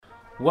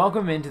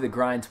Welcome into the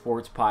Grind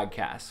Sports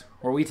Podcast,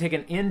 where we take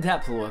an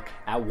in-depth look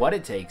at what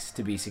it takes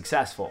to be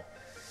successful.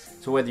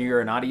 So whether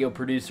you're an audio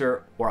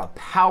producer or a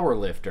power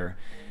lifter,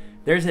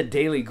 there's a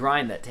daily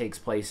grind that takes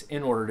place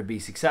in order to be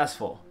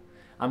successful.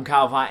 I'm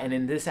Kyle Vaught, and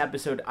in this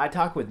episode, I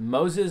talk with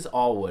Moses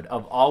Alwood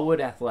of Alwood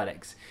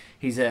Athletics.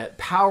 He's a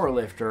power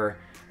lifter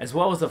as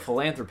well as a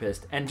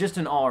philanthropist and just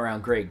an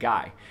all-around great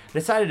guy. I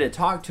decided to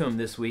talk to him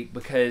this week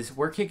because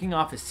we're kicking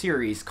off a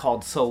series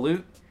called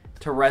Salute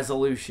to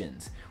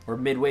Resolutions. We're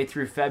midway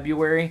through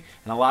February,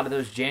 and a lot of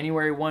those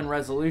January 1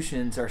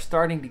 resolutions are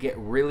starting to get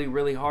really,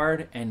 really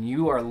hard, and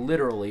you are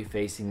literally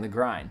facing the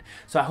grind.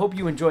 So I hope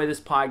you enjoy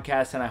this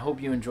podcast, and I hope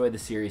you enjoy the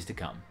series to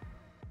come.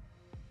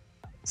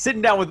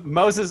 Sitting down with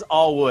Moses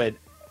Alwood.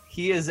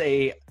 He is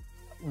a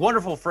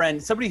wonderful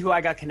friend, somebody who I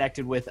got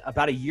connected with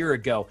about a year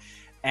ago,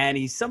 and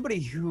he's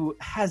somebody who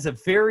has a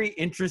very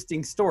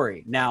interesting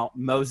story. Now,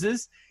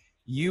 Moses,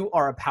 you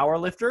are a power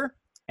lifter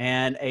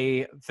and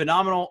a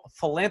phenomenal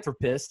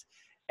philanthropist,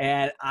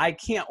 and I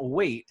can't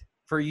wait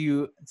for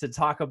you to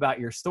talk about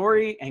your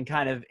story and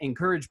kind of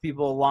encourage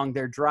people along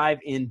their drive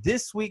in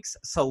this week's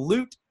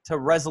Salute to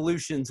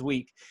Resolutions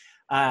Week.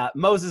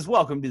 Moses,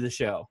 welcome to the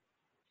show.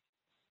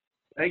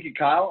 Thank you,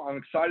 Kyle. I'm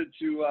excited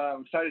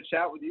to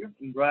chat with you.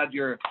 I'm glad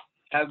you're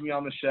having me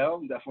on the show.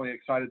 I'm definitely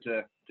excited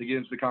to get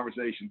into the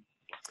conversation.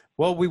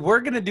 Well, we were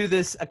going to do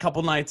this a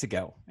couple nights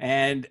ago,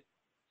 and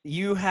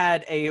you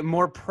had a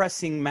more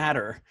pressing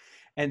matter.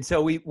 And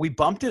so we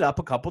bumped it up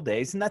a couple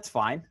days, and that's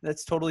fine.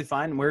 That's totally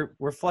fine.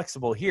 We're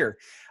flexible here.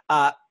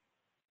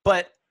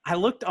 But I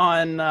looked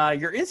on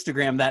your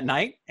Instagram that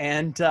night,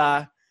 and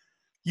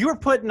you were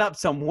putting up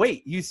some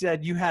weight. You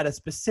said you had a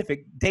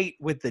specific date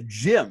with the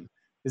gym.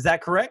 Is that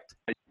correct?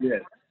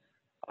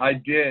 I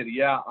did.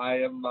 Yeah,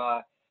 I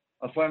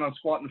was planning on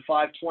squatting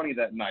 520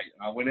 that night.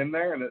 I went in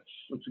there, and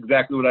that's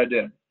exactly what I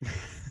did.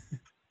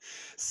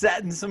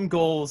 Setting some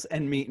goals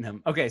and meeting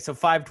them. Okay, so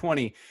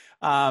 520.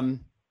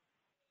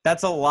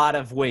 That's a lot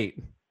of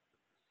weight.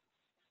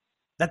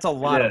 That's a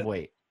lot of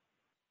weight.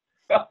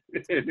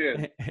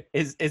 It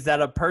is. Is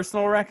that a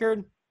personal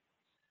record?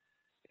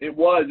 It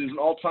was. It was an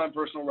all-time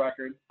personal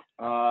record.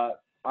 I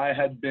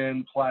had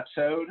been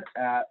plateaued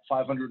at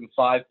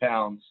 505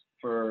 pounds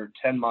for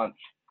 10 months.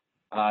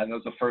 And that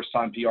was the first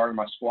time PRing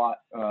my squat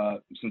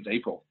since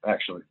April,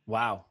 actually.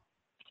 Wow.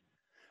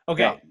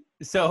 Okay, yeah.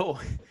 So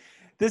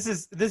this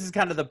is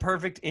kind of the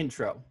perfect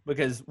intro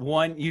because,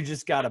 one, you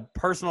just got a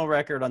personal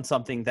record on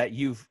something that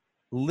you've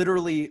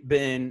literally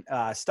been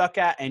stuck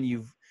at, and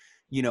you've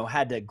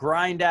had to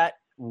grind at,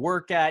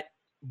 work at,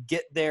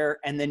 get there,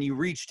 and then you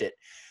reached it.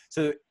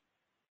 So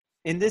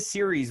in this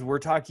series, we're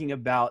talking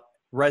about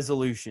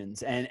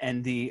resolutions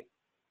and the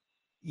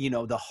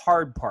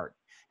hard part.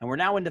 And we're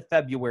now into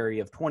February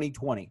of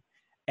 2020,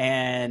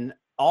 and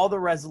all the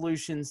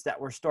resolutions that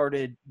were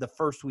started the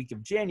first week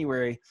of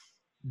January,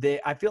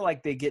 I feel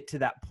like they get to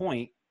that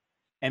point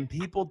and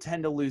people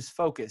tend to lose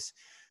focus.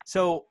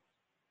 So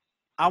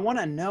I want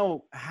to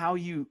know how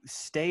you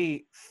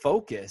stay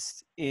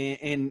focused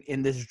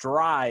in this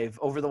drive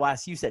over the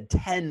last, you said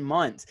 10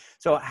 months.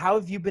 So how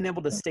have you been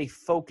able to stay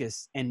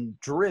focused and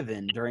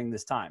driven during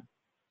this time?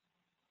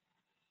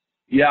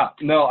 Yeah,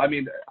 no, I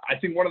mean, I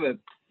think one of the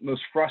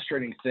most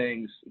frustrating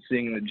things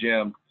seeing in the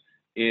gym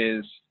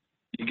is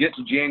you get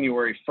to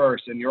January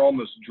 1st and you're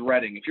almost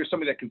dreading. If you're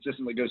somebody that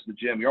consistently goes to the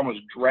gym, you're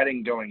almost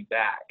dreading going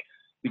back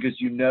because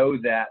you know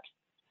that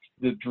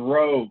the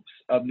droves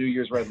of New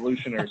Year's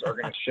resolutioners are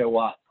going to show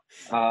up.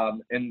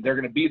 And they're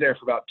going to be there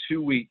for about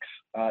 2 weeks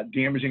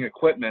damaging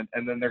equipment,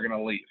 and then they're going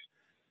to leave.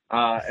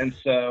 And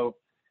so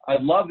I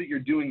love that you're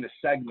doing this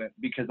segment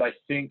because I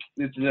think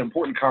this is an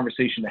important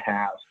conversation to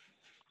have.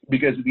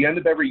 Because at the end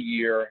of every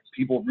year,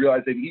 people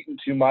realize they've eaten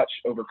too much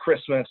over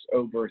Christmas,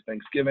 over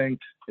Thanksgiving.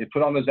 They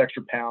put on those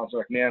extra pounds.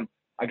 They're like, man,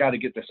 I got to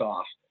get this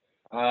off.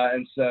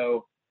 And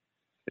so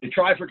they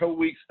try for a couple of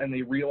weeks, and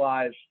they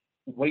realize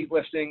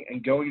weightlifting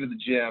and going to the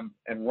gym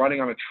and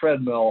running on a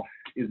treadmill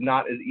is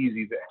not as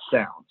easy as it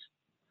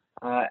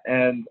sounds.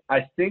 And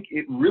I think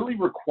it really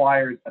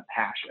requires a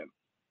passion.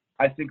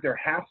 I think there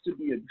has to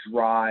be a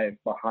drive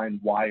behind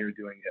why you're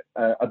doing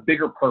it, a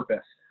bigger purpose.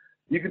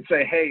 You could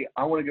say, hey,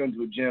 I want to go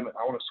into a gym and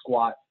I want to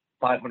squat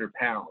 500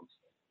 pounds.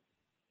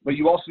 But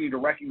you also need to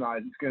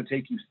recognize it's going to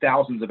take you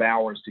thousands of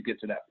hours to get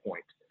to that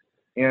point.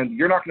 And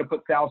you're not going to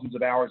put thousands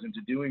of hours into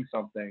doing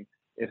something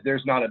if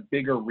there's not a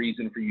bigger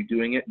reason for you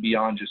doing it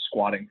beyond just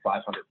squatting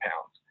 500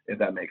 pounds, if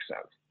that makes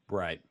sense.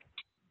 Right.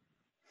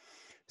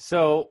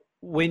 So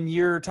when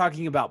you're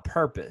talking about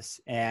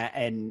purpose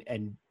and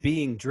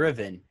being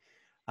driven,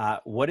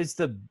 what is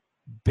the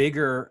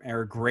bigger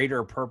or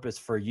greater purpose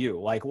for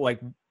you? Like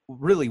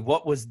really,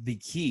 what was the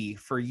key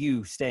for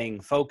you staying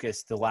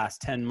focused the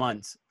last 10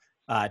 months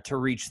to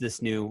reach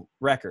this new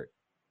record?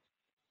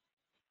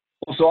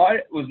 Well, so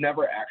I was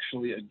never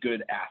actually a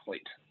good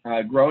athlete.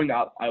 Growing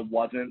up, I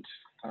wasn't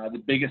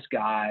the biggest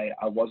guy.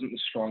 I wasn't the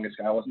strongest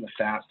guy. I wasn't the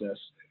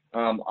fastest.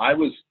 I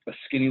was a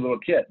skinny little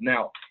kid.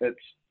 Now, it's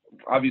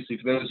obviously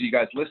for those of you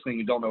guys listening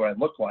who don't know what I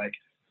look like,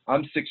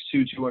 I'm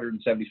 6'2",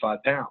 275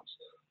 pounds.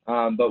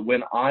 But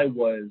when I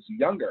was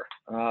younger,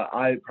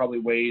 I probably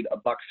weighed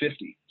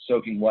 $150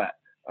 soaking wet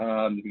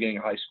at the beginning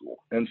of high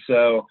school. And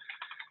so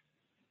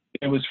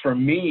it was, for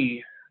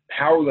me,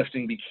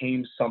 powerlifting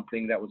became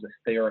something that was a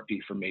therapy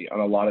for me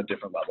on a lot of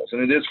different levels.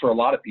 And it is for a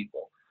lot of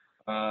people.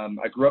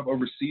 I grew up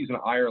overseas in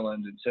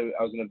Ireland. And so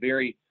I was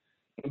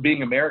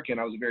being American,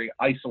 I was very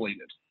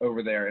isolated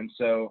over there. And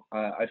so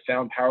I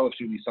found powerlifting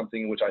to be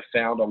something in which I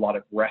found a lot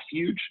of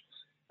refuge.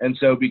 And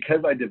so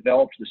because I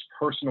developed this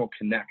personal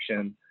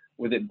connection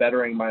with it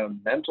bettering my own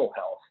mental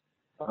health,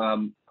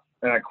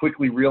 and I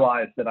quickly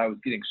realized that I was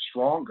getting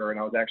stronger and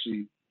I was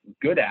actually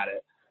good at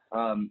it,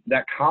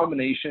 that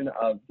combination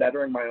of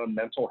bettering my own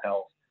mental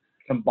health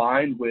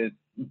combined with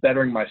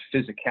bettering my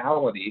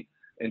physicality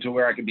into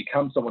where I could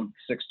become someone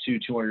 6'2",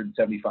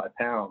 275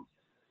 pounds,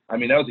 I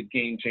mean, that was a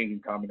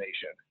game-changing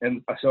combination.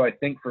 And so I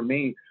think for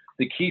me,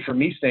 the key for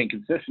me staying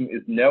consistent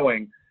is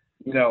knowing,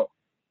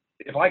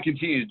 if I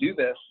continue to do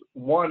this,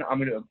 one, I'm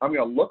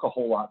gonna look a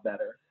whole lot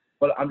better,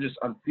 but I'm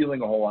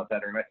feeling a whole lot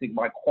better. And I think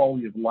my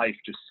quality of life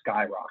just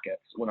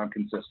skyrockets when I'm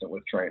consistent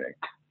with training.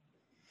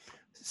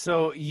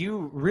 So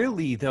you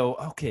really, though,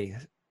 okay,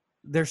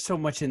 there's so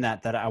much in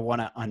that I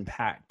want to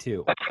unpack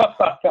too.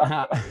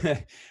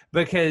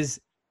 Because,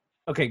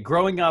 okay,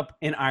 growing up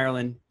in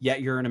Ireland,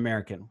 yet you're an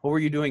American. What were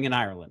you doing in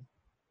Ireland?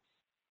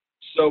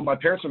 So my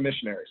parents are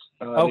missionaries.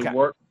 Okay. They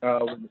work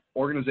with an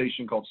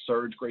organization called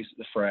Surge Grace at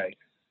the Fray.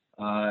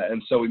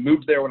 And so we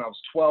moved there when I was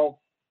 12.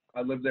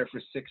 I lived there for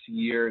 6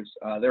 years.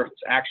 They're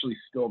actually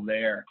still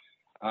there.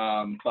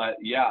 But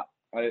yeah,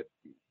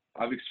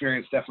 I've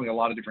experienced definitely a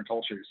lot of different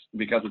cultures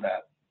because of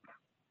that.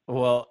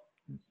 Well,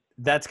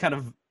 that's kind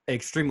of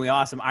extremely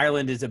awesome.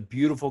 Ireland is a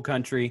beautiful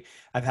country.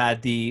 I've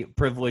had the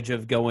privilege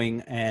of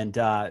going and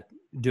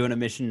doing a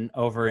mission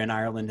over in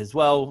Ireland as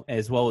well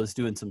as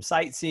doing some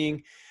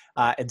sightseeing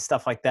and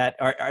stuff like that.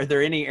 Are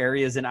there any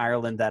areas in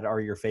Ireland that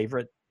are your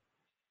favorite?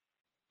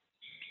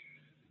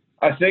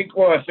 I think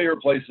one of my favorite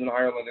places in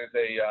Ireland,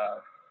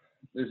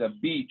 there's a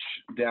beach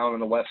down on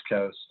the west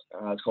coast.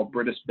 It's called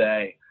British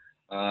Bay.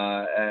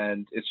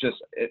 And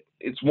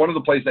it's one of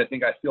the places I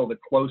think I feel the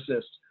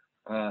closest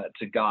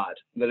to God,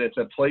 that it's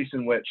a place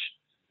in which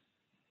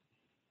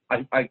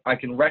I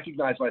can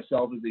recognize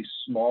myself as a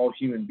small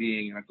human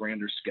being in a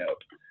grander scope.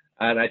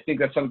 And I think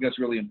that's something that's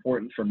really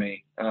important for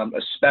me,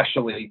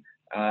 especially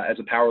as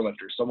a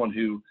powerlifter, someone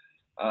who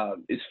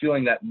is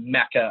feeling that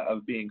mecca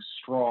of being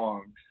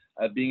strong,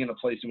 being in a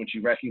place in which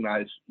you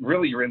recognize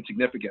really your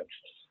insignificance.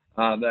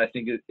 That I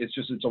think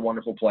it's a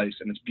wonderful place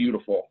and it's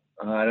beautiful.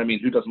 And I mean,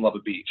 who doesn't love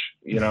a beach,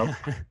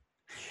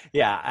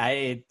 Yeah,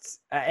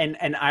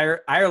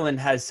 Ireland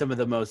has some of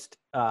the most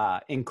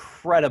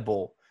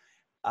incredible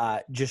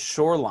just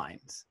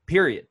shorelines,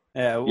 period.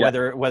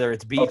 Whether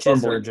it's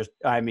beaches or just,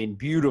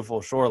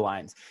 beautiful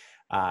shorelines.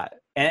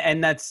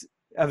 And that's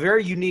a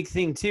very unique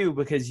thing too,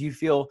 because you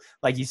feel,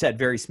 like you said,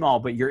 very small,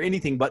 but you're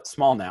anything but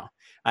small now.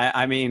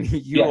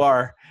 You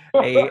are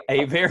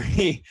a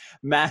very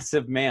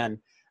massive man.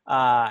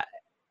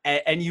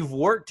 And you've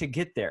worked to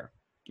get there.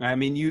 I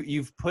mean,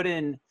 you've put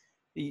in,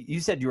 you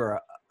said you were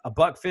a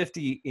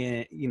 $150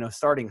 in,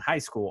 starting high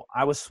school.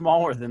 I was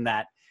smaller than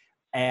that.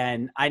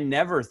 And I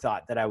never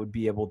thought that I would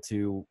be able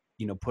to,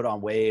 put on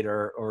weight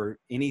or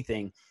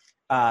anything.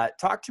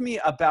 Talk to me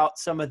about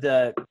some of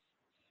the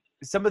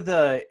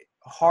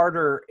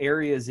harder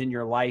areas in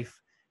your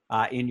life,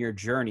 in your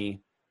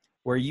journey,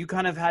 where you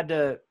kind of had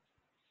to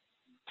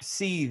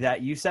see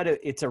that. You said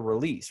it's a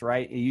release,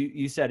 right?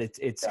 You said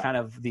it's kind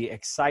of the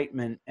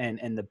excitement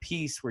and the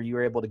peace where you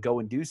were able to go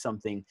and do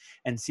something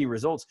and see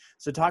results.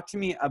 So talk to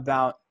me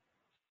about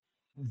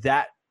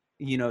that,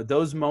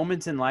 those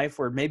moments in life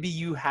where maybe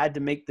you had to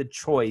make the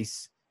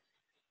choice,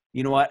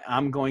 you know what,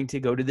 I'm going to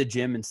go to the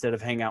gym instead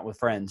of hang out with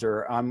friends,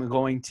 or I'm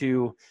going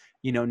to,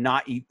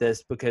 not eat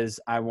this because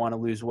I want to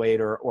lose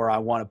weight or I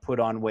want to put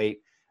on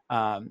weight.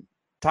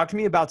 Talk to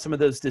me about some of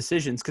those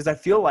decisions, because I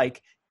feel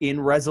like in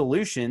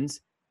resolutions,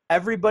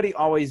 everybody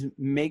always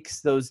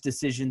makes those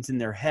decisions in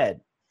their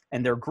head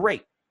and they're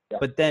great,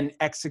 but then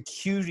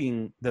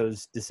executing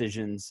those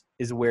decisions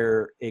is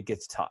where it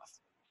gets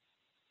tough.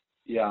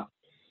 Yeah.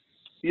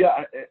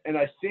 Yeah. And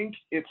I think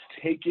it's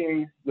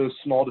taking those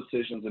small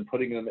decisions and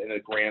putting them in a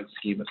grand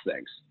scheme of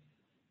things,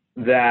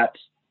 that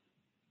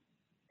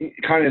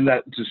kind of in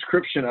that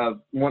description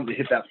of wanting to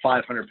hit that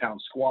 500-pound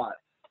squat,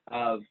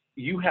 of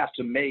you have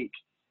to make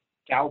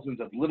thousands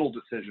of little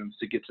decisions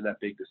to get to that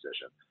big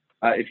decision.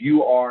 If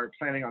you are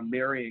planning on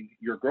marrying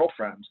your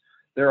girlfriend,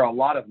 there are a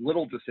lot of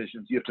little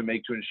decisions you have to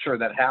make to ensure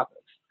that happens.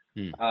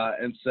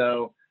 And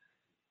so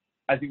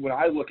I think when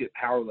I look at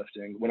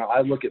powerlifting, when I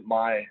look at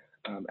my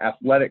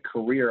athletic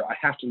career, I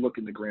have to look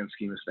in the grand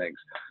scheme of things.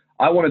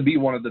 I want to be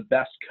one of the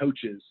best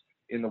coaches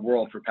in the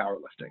world for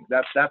powerlifting.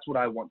 That's what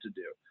I want to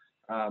do.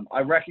 I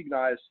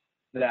recognize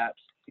that,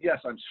 yes,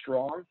 I'm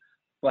strong,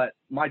 but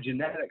my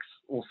genetics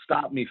will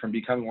stop me from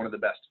becoming one of the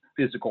best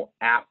physical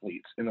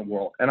athletes in the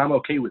world. And I'm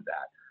okay with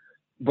that.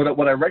 But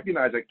what I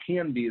recognize I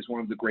can be is one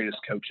of the greatest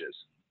coaches.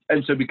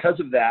 And so because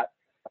of that,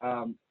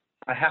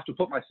 I have to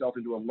put myself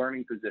into a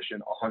learning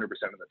position 100% of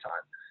the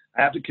time.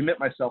 I have to commit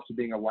myself to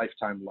being a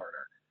lifetime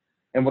learner.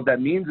 And what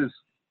that means is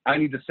I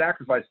need to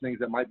sacrifice things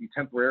that might be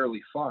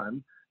temporarily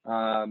fun,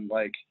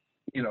 like,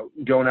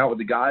 going out with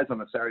the guys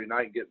on a Saturday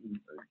night,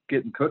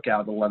 getting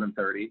cookout at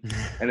 11:30,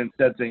 and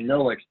instead saying,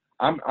 no, like,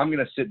 I'm going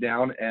to sit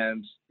down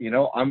and,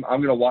 I'm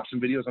going to watch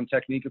some videos on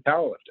technique of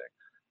powerlifting.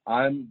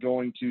 I'm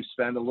going to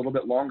spend a little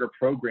bit longer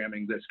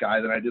programming this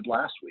guy than I did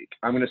last week.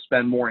 I'm going to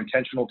spend more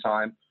intentional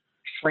time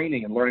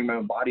training and learning my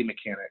own body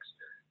mechanics.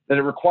 That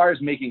it requires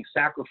making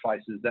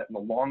sacrifices that in the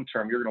long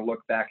term, you're going to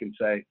look back and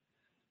say,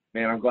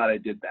 man, I'm glad I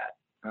did that.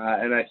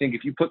 And I think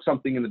if you put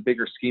something in the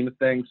bigger scheme of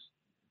things,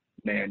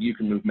 man, you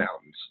can move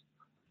mountains.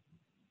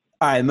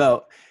 All right,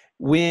 Mo,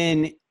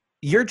 when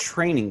you're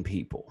training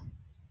people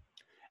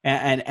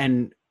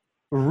and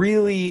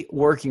really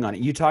working on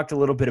it, you talked a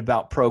little bit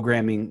about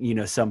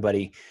programming,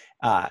 somebody.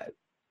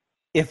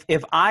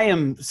 If I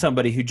am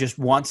somebody who just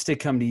wants to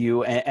come to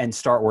you and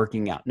start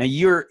working out, now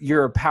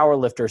you're a power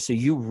lifter, so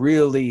you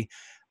really,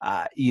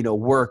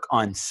 work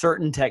on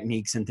certain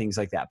techniques and things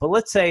like that. But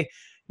let's say,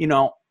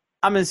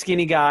 I'm a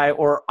skinny guy,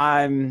 or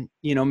I'm,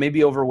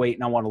 maybe overweight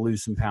and I want to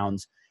lose some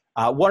pounds,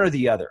 one or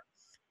the other.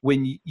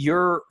 When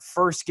you're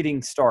first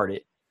getting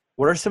started,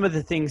 what are some of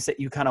the things that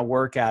you kind of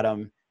work at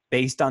them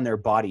based on their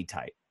body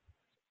type?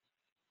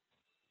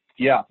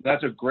 Yeah,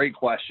 that's a great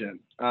question.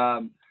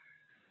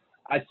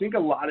 I think a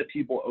lot of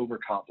people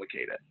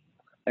overcomplicate it.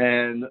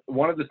 And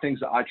one of the things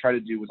that I try to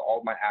do with all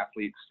of my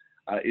athletes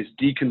is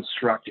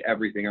deconstruct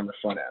everything on the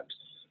front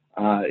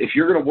end. If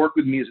you're going to work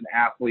with me as an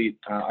athlete,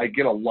 I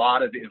get a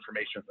lot of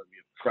information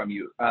from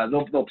you.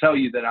 They'll tell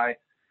you that I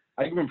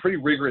give them a pretty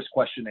rigorous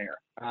questionnaire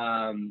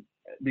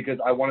because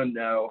I want to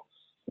know,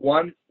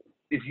 one,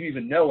 if you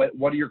even know it,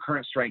 what are your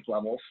current strength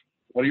levels?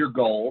 What are your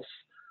goals,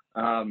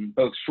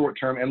 both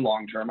short-term and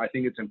long-term? I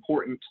think it's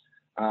important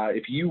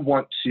if you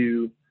want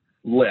to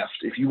lift,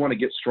 if you want to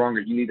get stronger,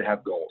 you need to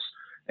have goals.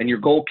 And your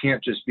goal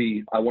can't just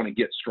be, I want to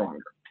get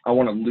stronger. I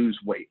want to lose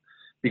weight.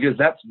 Because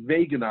that's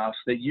vague enough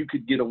that you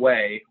could get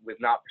away with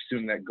not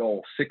pursuing that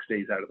goal 6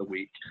 days out of the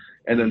week,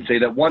 and then say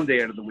that 1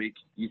 day out of the week,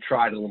 you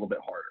tried a little bit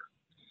harder.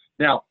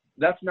 Now,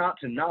 that's not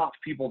to knock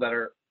people that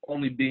are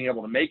only being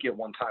able to make it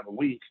one time a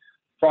week.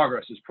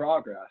 Progress is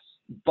progress.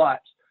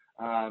 But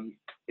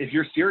if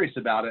you're serious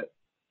about it,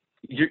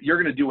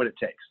 you're going to do what it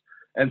takes.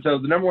 And so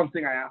the number one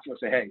thing I ask them is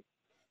say, hey,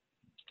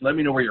 let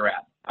me know where you're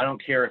at. I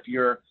don't care if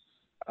you're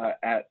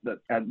at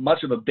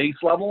much of a base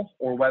level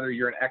or whether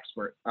you're an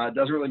expert. It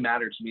doesn't really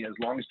matter to me as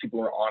long as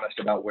people are honest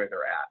about where they're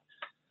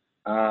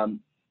at.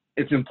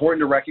 It's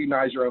important to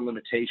recognize your own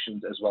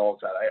limitations as well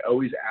as that. I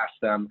always ask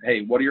them,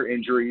 hey, what are your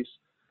injuries?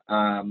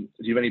 Do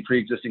you have any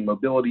pre-existing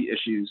mobility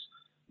issues?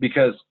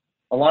 Because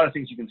a lot of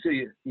things you can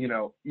see,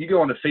 you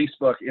go onto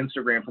Facebook,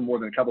 Instagram for more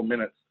than a couple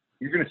minutes,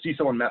 you're going to see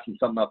someone messing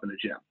something up in the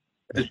gym,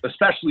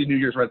 especially New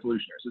Year's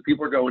resolutioners. So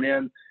people are going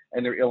in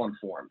and they're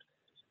ill-informed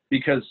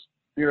because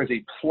there is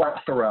a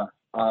plethora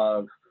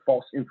of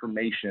false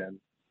information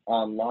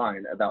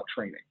online about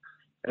training.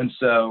 And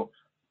so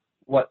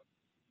what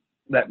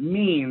that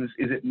means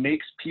is it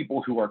makes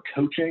people who are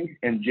coaching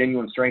and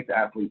genuine strength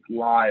athletes'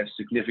 lives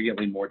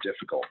significantly more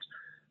difficult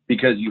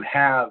because you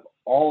have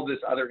all this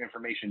other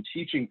information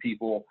teaching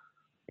people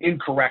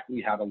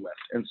incorrectly how to lift.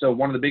 And so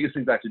one of the biggest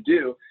things I have to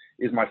do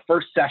is my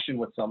first session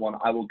with someone,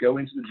 I will go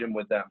into the gym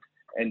with them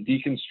and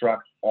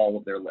deconstruct all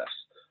of their lifts.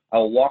 I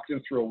will walk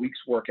them through a week's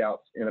workouts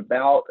in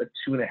about a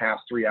 2.5,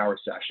 3 hour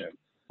session,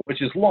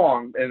 which is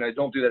long. And I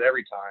don't do that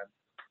every time,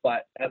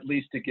 but at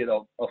least to get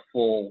a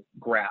full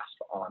grasp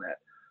on it.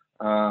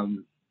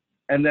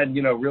 And then,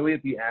 really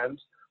at the end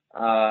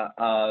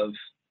of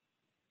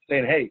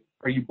saying, hey,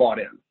 are you bought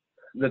in?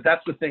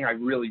 That's the thing I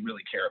really,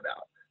 really care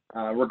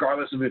about.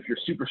 Regardless of if you're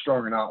super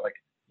strong or not, like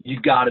you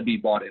got to be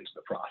bought into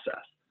the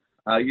process.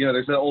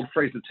 There's that old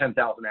phrase of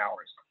 10,000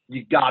 hours.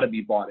 You got to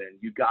be bought in.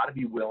 You got to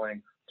be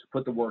willing to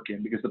put the work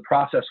in because the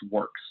process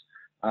works.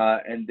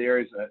 And there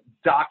is a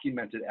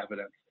documented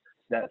evidence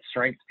that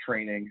strength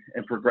training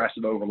and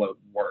progressive overload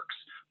works,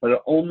 but it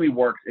only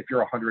works if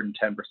you're 110%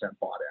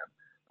 bought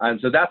in. And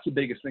so that's the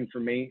biggest thing for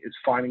me is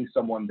finding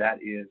someone that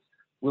is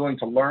willing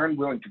to learn,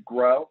 willing to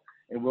grow,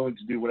 and willing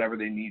to do whatever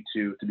they need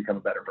to become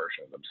a better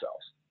version of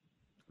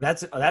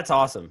themselves. That's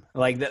awesome.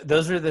 Like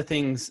those are the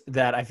things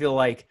that I feel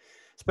like,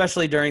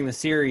 especially during the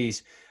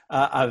series,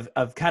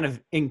 of kind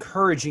of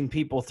encouraging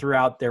people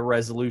throughout their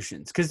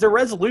resolutions, because their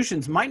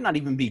resolutions might not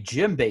even be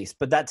gym based,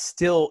 but that's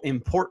still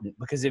important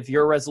because if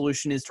your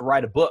resolution is to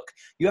write a book,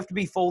 you have to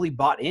be fully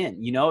bought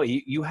in.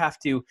 You have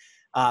to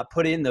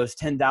put in those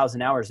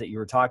 10,000 hours that you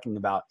were talking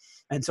about.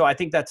 And so I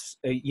think that's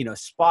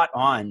spot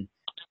on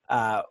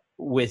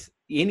with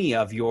any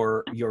of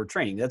your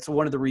training. That's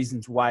one of the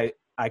reasons why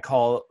I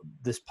call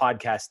this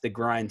podcast the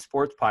Grind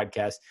Sports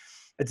Podcast.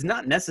 It's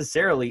not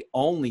necessarily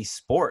only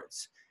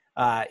sports,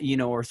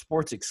 or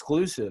sports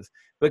exclusive,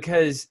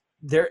 because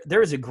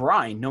there is a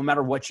grind no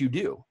matter what you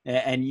do.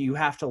 And you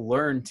have to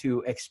learn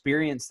to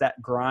experience that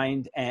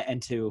grind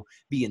and to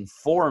be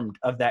informed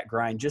of that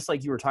grind. Just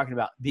like you were talking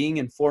about being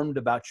informed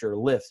about your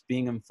lifts,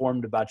 being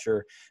informed about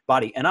your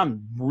body. And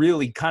I'm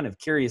really kind of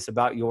curious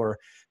about your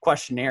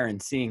questionnaire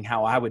and seeing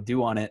how I would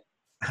do on it.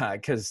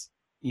 Cause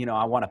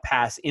I want to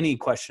pass any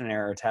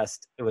questionnaire or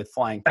test with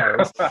flying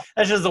colors.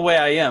 That's just the way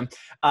I am.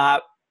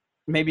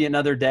 Maybe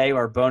another day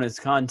or bonus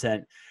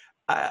content.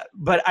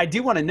 But I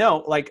do want to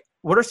know, like,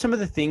 what are some of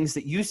the things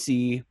that you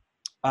see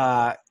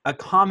a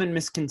common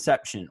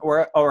misconception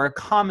or a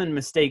common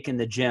mistake in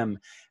the gym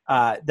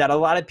that a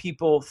lot of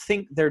people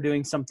think they're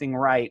doing something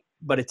right,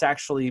 but it's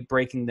actually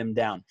breaking them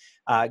down?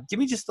 Give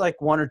me just like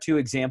one or two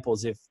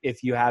examples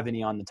if you have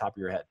any on the top of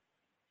your head.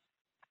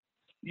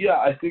 Yeah,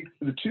 I think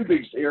the two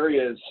biggest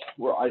areas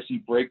where I see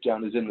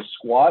breakdown is in the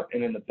squat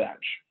and in the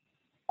bench.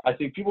 I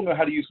think people know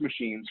how to use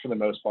machines for the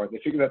most part. They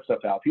figure that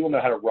stuff out. People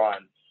know how to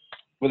run.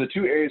 But the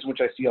two areas which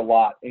I see a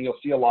lot, and you'll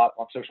see a lot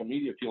on social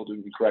media, people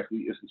doing it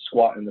correctly, is the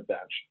squat and the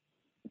bench.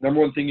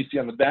 Number one thing you see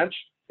on the bench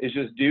is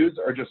just dudes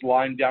are just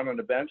lying down on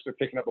the bench. They're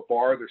picking up a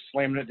bar, they're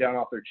slamming it down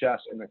off their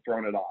chest, and they're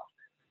throwing it off.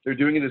 They're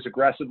doing it as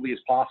aggressively as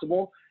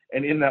possible,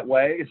 and in that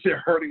way,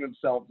 they're hurting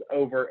themselves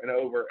over and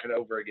over and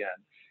over again.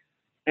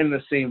 And in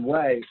the same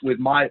way, with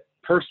my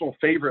personal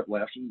favorite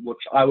lift, which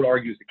I would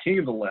argue is the king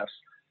of the lifts,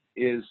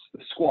 is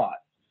the squat.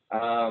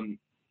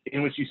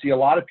 In which you see a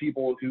lot of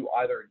people who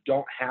either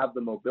don't have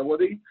the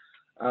mobility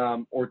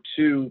or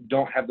two,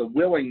 don't have the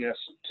willingness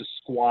to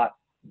squat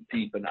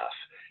deep enough.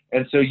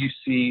 And so you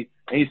see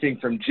anything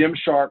from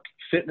Gymshark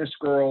fitness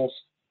girls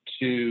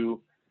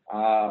to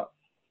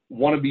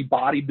wannabe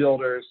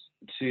bodybuilders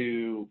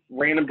to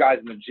random guys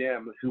in the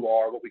gym who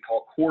are what we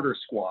call quarter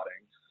squatting,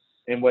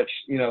 in which,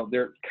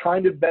 they're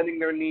kind of bending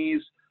their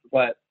knees,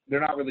 but they're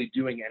not really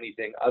doing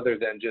anything other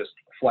than just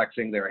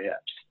flexing their hips.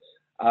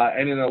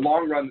 And in the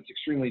long run, it's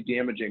extremely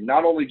damaging,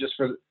 not only just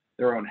for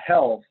their own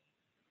health,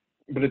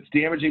 but it's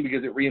damaging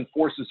because it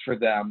reinforces for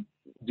them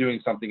doing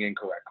something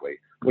incorrectly,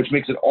 which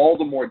makes it all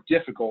the more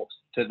difficult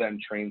to then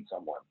train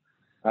someone.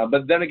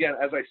 But then again,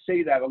 as I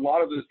say that, a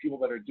lot of those people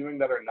that are doing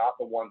that are not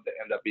the ones that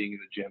end up being in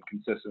the gym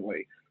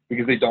consistently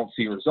because they don't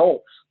see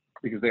results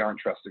because they aren't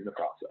trusting the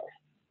process.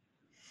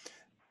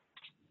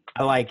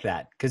 I like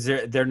that because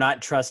they're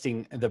not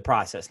trusting the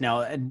process.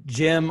 Now, a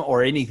gym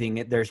or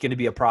anything, there's going to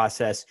be a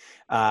process.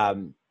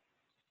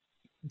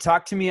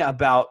 Talk to me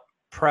about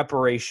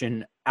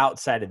preparation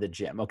outside of the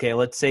gym. Okay,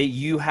 let's say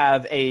you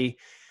have a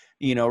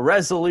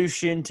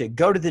resolution to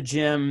go to the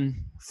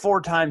gym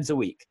 4 times a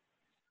week.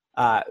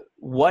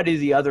 What are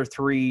the other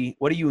 3?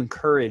 What do you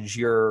encourage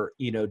your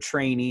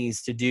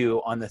trainees to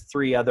do on the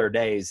 3 other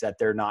days that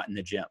they're not in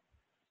the gym?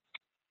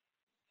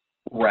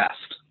 Rest.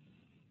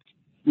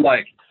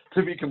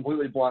 To be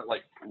completely blunt,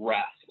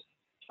 rest.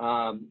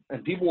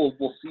 And people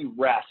will see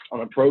rest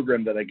on a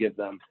program that I give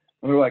them.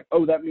 And they're like,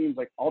 oh, that means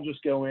I'll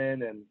just go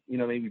in and,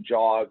 maybe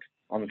jog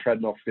on the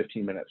treadmill for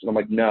 15 minutes. And I'm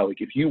like, no,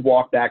 if you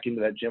walk back into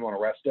that gym on a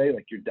rest day,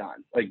 you're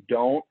done.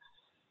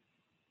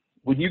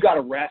 When you got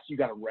to rest, you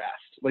got to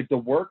rest. The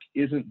work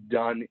isn't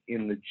done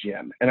in the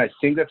gym. And I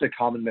think that's a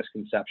common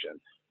misconception.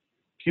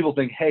 People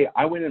think, hey,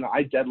 I went in and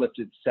I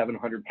deadlifted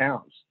 700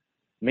 pounds.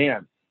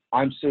 Man,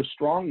 I'm so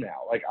strong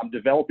now. I'm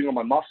developing all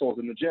my muscles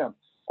in the gym.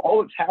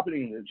 All that's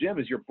happening in the gym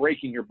is you're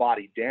breaking your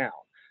body down.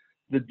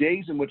 The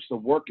days in which the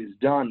work is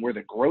done, where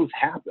the growth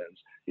happens,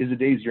 is the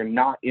days you're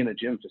not in a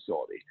gym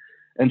facility.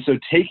 And so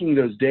taking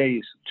those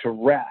days to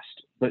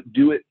rest, but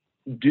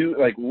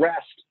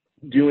rest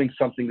doing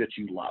something that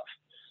you love.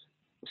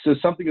 So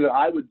something that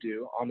I would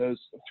do on those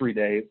 3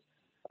 days,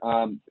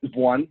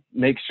 one,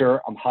 make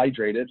sure I'm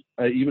hydrated,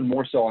 even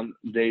more so on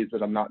days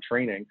that I'm not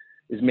training,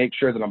 is make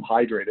sure that I'm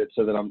hydrated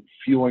so that I'm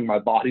fueling my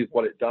body with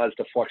what it does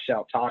to flush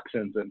out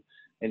toxins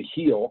and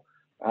heal.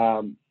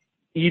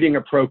 Eating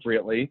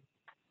appropriately,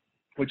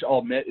 which I'll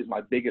admit is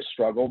my biggest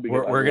struggle.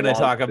 Because we're going to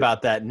talk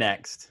about that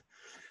next.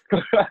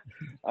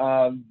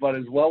 But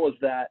as well as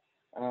that,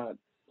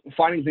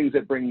 finding things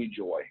that bring me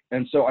joy.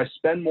 And so I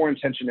spend more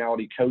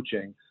intentionality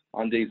coaching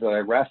on days that I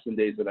rest and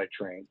days that I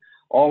train.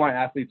 All my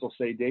athletes will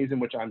say days in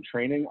which I'm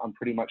training, I'm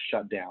pretty much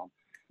shut down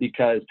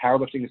because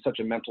powerlifting is such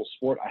a mental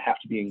sport. I have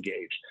to be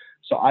engaged.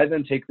 So I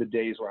then take the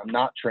days where I'm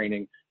not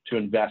training to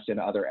invest in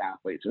other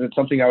athletes. And it's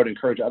something I would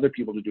encourage other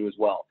people to do as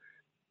well.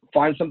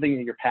 Find something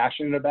that you're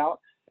passionate about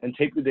and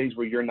take the days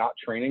where you're not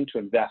training to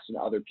invest in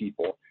other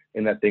people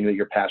in that thing that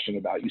you're passionate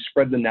about. You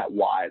spread the net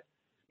wide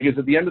because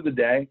at the end of the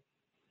day,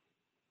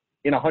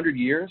 in 100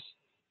 years,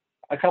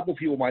 a couple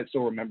people might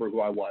still remember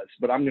who I was,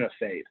 but I'm going to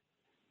fade.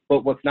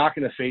 But what's not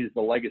going to fade is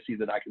the legacy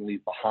that I can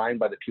leave behind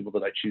by the people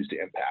that I choose to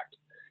impact.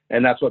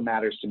 And that's what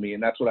matters to me.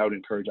 And that's what I would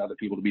encourage other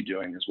people to be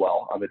doing as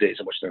well on the days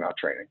in which they're not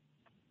training.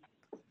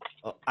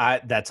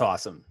 That's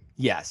awesome.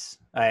 Yes.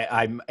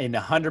 I'm in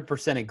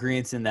 100%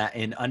 agreement in that,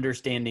 in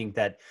understanding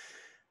that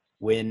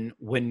when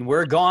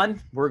we're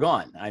gone, we're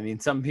gone. I mean,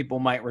 some people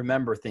might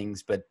remember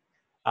things, but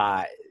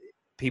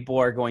people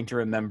are going to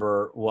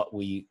remember what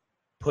we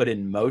put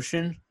in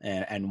motion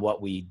and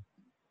what we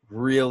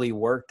really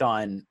worked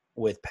on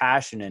with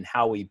passion and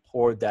how we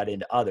poured that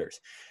into others.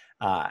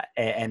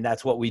 And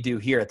that's what we do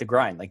here at The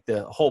Grind. Like,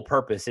 the whole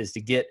purpose is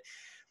to get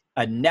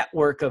a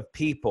network of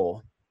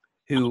people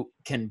who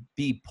can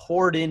be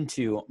poured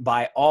into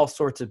by all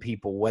sorts of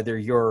people, whether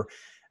you're,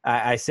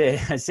 I say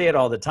it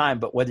all the time,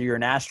 but whether you're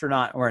an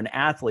astronaut or an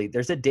athlete,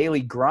 there's a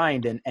daily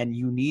grind, and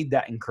you need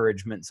that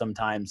encouragement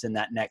sometimes in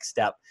that next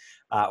step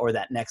or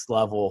that next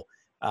level,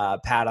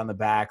 pat on the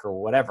back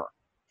or whatever.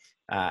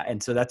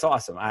 And so that's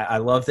awesome. I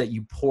love that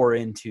you pour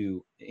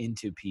into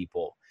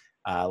people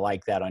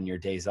like that on your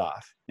days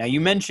off. Now,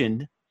 you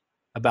mentioned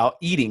about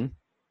eating,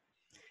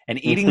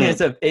 and eating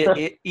is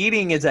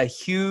eating is a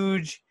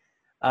huge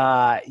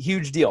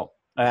deal.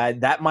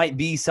 That might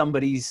be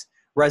somebody's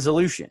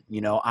resolution.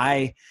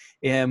 I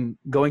am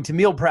going to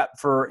meal prep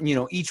for,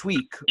 each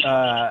week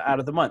out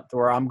of the month,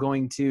 or I'm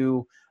going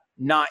to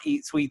not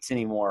eat sweets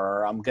anymore,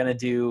 or I'm going to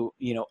do,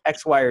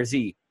 X, Y, or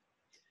Z.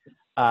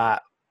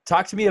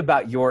 Talk to me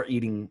about your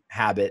eating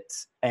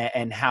habits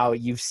and how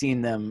you've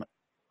seen them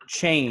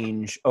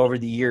change over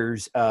the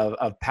years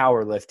of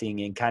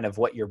powerlifting, and kind of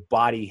what your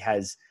body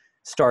has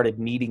started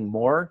needing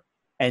more,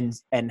 and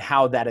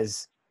how that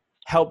has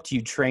helped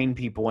you train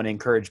people and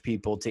encourage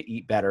people to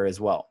eat better as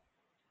well.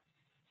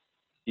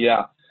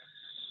 Yeah.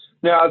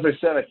 Now, as I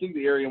said, I think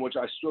the area in which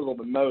I struggle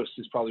the most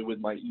is probably with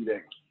my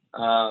eating.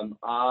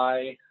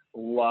 I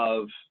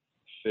love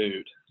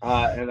food.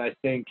 And I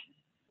think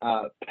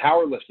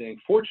powerlifting,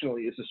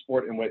 fortunately, is a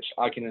sport in which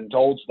I can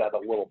indulge that a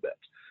little bit.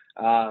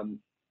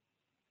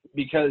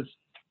 Because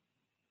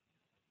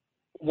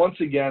once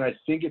again, I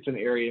think it's an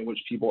area in which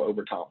people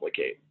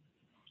overcomplicate.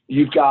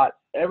 You've got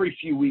every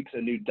few weeks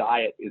a new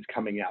diet is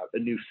coming out, a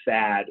new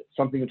fad,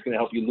 something that's going to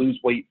help you lose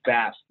weight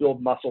fast,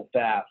 build muscle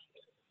fast,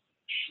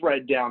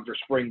 shred down for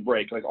spring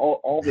break, like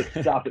all this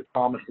stuff that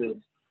promises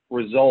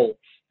results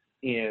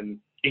in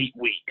 8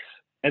 weeks,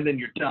 and then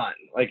you're done.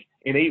 Like,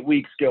 in 8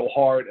 weeks, go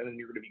hard, and then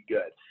you're going to be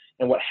good.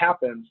 And what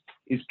happens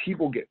is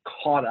people get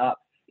caught up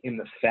in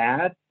the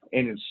fad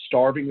and in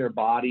starving their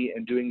body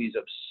and doing these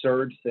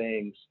absurd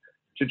things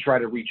to try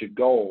to reach a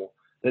goal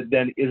that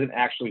then isn't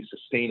actually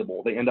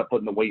sustainable. They end up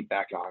putting the weight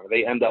back on, or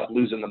they end up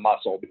losing the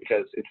muscle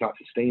because it's not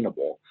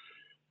sustainable.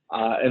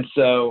 And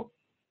so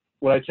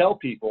what I tell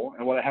people,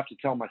 and what I have to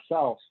tell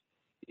myself,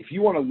 if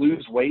you want to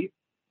lose weight,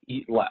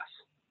 eat less.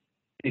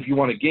 If you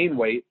want to gain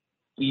weight,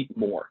 eat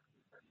more.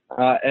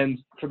 And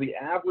for the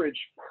average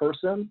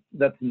person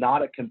that's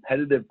not a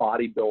competitive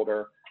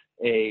bodybuilder,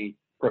 a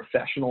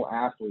professional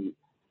athlete,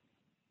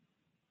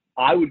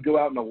 I would go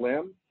out on a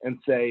limb and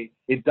say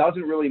it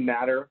doesn't really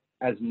matter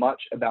as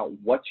much about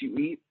what you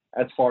eat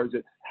as far as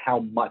it's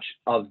how much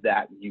of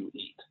that you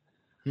eat.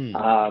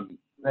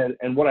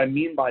 And what I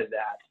mean by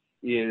that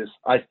is,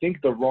 I think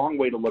the wrong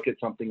way to look at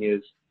something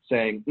is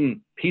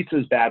saying,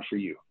 pizza's bad for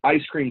you,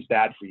 ice cream's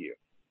bad for you,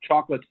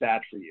 chocolate's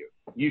bad for you.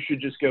 You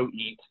should just go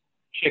eat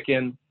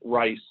chicken,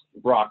 rice,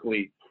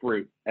 broccoli,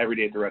 fruit every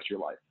day the rest of your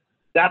life.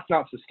 That's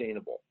not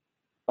sustainable.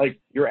 Like,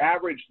 your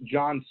average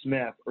John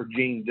Smith or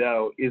Jane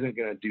Doe isn't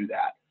going to do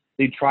that.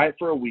 They try it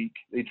for a week,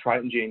 they try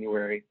it in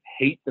January,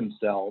 hate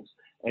themselves,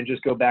 and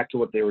just go back to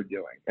what they were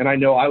doing. And I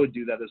know I would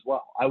do that as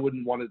well. I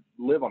wouldn't want to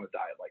live on a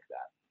diet like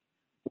that.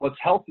 What's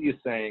healthy is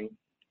saying,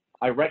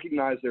 I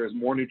recognize there is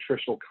more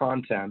nutritional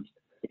content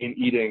in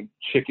eating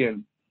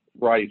chicken,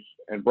 rice,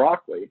 and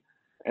broccoli,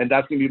 and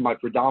that's going to be my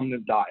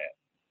predominant diet.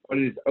 But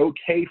it is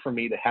okay for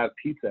me to have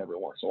pizza every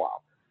once in a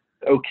while.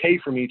 It's okay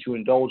for me to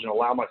indulge and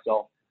allow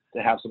myself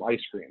to have some ice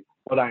cream.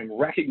 But I'm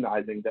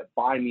recognizing that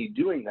by me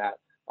doing that,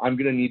 I'm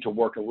going to need to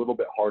work a little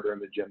bit harder in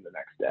the gym the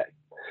next day.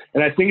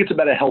 And I think it's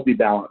about a healthy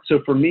balance. So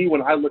for me,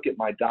 when I look at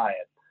my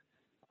diet,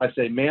 I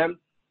say, man,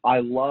 I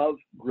love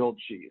grilled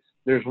cheese.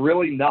 There's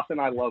really nothing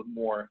I love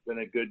more than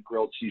a good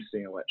grilled cheese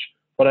sandwich.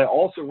 But I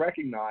also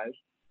recognize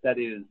that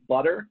it is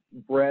butter,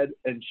 bread,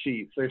 and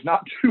cheese. There's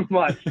not too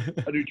much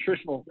a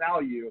nutritional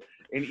value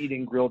in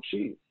eating grilled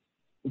cheese.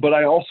 But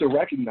I also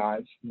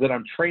recognize that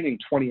I'm training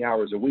 20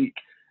 hours a week,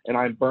 and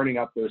I'm burning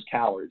up those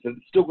calories, and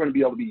it's still going to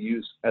be able to be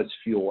used as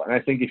fuel. And I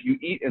think if you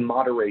eat in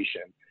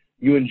moderation,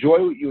 you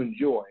enjoy what you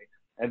enjoy,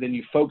 and then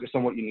you focus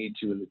on what you need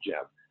to in the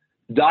gym.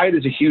 Diet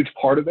is a huge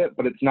part of it,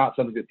 but it's not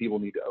something that people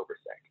need to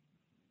overthink.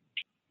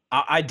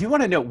 I do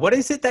want to know, what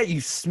is it that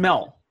you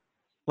smell?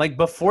 Like,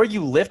 before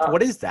you lift,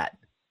 what is that?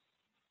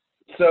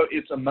 So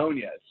it's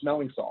ammonia, it's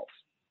smelling salts.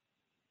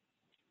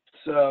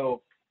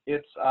 So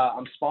it's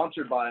I'm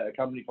sponsored by a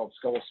company called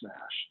Skull Smash.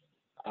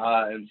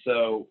 And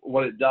so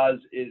what it does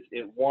is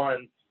it,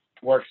 one,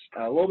 works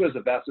a little bit as a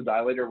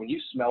vasodilator. When you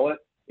smell it,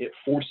 it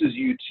forces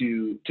you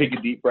to take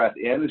a deep breath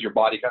in as your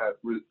body kind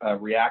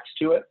of reacts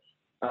to it.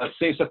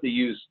 Same stuff they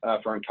use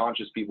for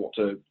unconscious people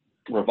to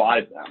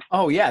revive them.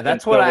 Oh yeah,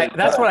 that's what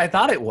I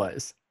thought it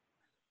was.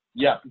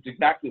 Yeah, it's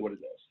exactly what it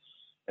is.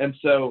 And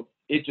so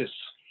it just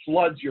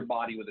floods your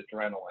body with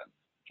adrenaline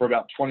for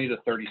about 20 to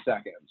 30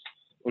 seconds,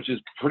 which is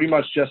pretty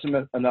much just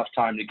enough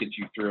time to get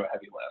you through a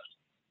heavy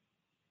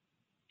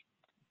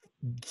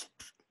lift.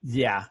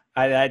 Yeah,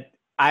 I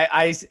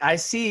I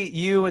see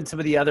you and some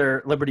of the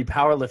other Liberty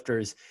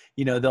powerlifters,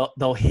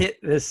 they'll hit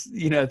this,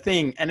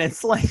 thing, and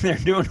it's like they're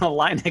doing a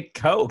line of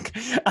coke.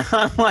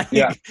 I'm like,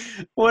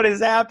 what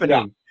is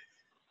happening?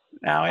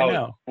 Now I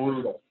know.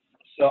 Brutal.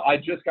 So I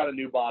just got a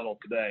new bottle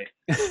today.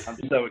 I'm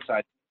so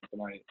excited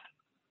tonight.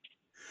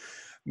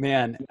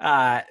 Man,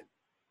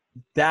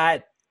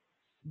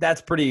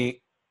 that's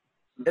pretty.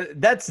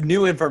 That's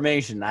new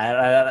information.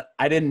 I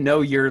didn't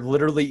know you're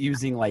literally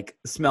using like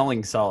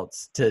smelling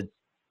salts to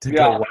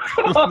go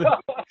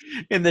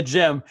in the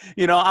gym.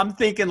 I'm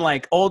thinking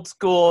like old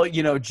school,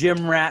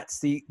 gym rats.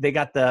 They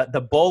got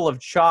the bowl of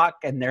chalk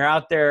and they're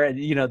out there and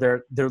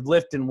they're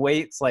lifting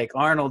weights like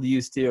Arnold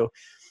used to,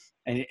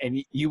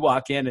 and you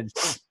walk in and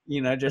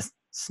just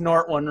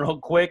snort one real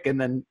quick and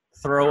then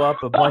throw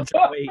up a bunch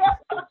of weight.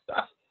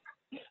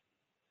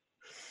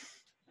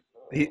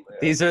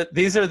 These are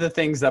the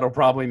things that'll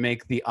probably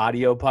make the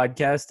audio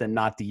podcast and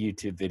not the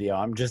YouTube video.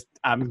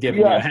 I'm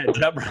giving you a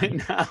heads up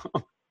right now.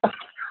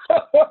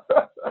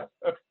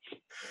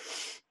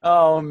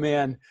 Oh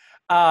man.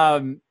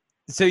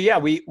 So yeah,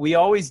 we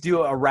always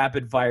do a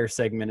rapid fire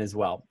segment as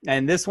well.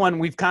 And this one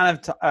we've kind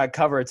of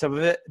covered some of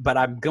it, but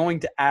I'm going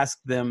to ask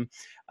them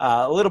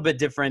a little bit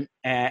different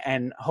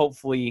and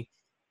hopefully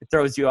it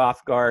throws you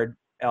off guard.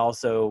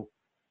 Also,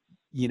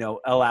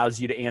 allows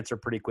you to answer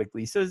pretty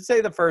quickly. So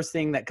say the first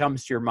thing that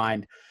comes to your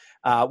mind.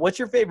 What's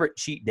your favorite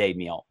cheat day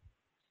meal?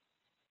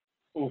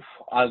 Oof,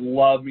 I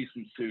love me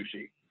some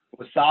sushi.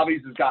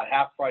 Wasabi's has got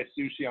half price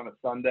sushi on a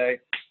Sunday.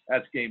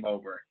 That's game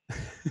over.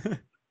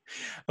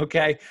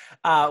 Okay.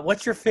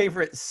 What's your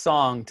favorite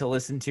song to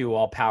listen to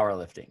while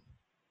powerlifting?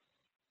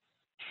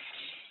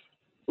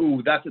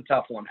 Ooh, that's a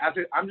tough one.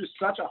 I'm just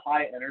such a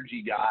high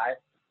energy guy.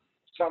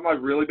 Something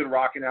I've really been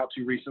rocking out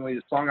to recently,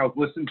 the song I was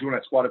listening to when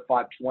I squatted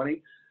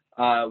 520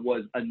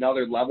 was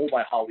Another Level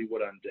by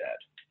Hollywood Undead.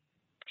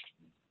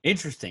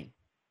 Interesting.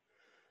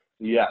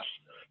 Yes.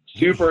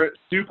 Super,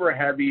 super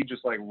heavy,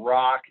 just like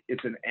rock.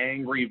 It's an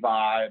angry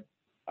vibe.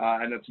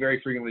 And it's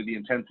very frequently the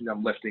intensity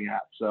I'm lifting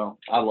at. So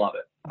I love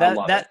it.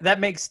 That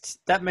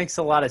makes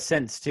a lot of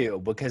sense too,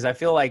 because I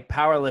feel like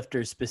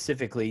powerlifters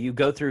specifically, you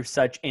go through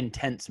such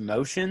intense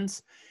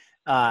motions,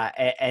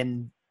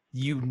 and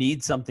you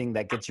need something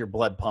that gets your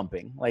blood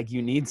pumping. Like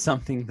you need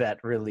something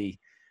that really,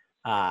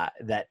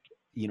 that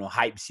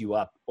hypes you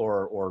up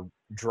or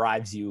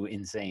drives you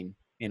insane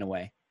in a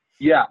way.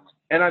 Yeah,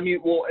 and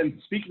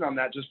and speaking on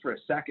that just for a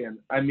second,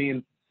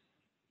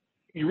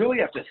 you really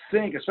have to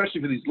think,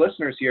 especially for these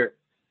listeners here.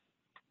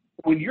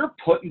 When you're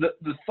putting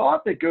the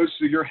thought that goes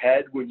through your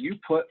head when you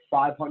put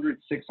 500,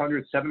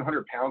 600,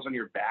 700 pounds on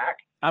your back,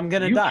 I'm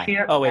going to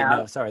die. Oh, wait,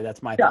 no, sorry.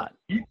 That's my thought.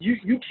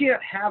 You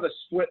can't have a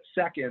split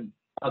second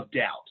of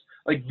doubt.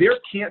 Like there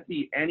can't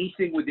be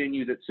anything within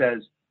you that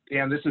says,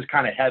 damn, this is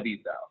kind of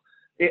heavy though.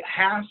 It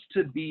has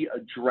to be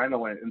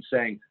adrenaline and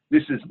saying,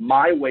 this is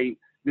my weight.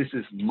 This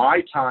is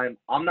my time.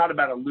 I'm not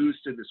about to lose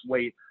to this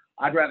weight.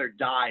 I'd rather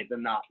die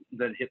than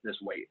hit this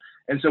weight.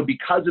 And so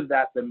because of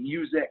that, the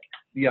music,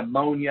 the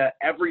ammonia,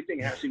 everything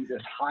has to be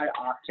this high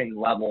octane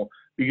level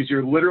because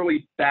you're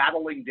literally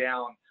battling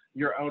down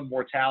your own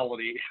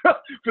mortality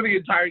for the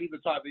entirety of the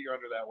time that you're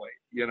under that weight,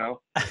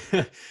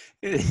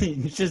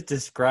 You just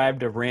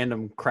described a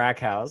random crack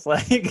house,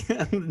 like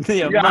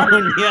the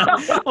ammonia,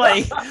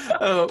 like,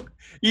 oh,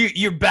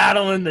 you're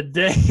battling the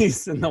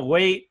days and the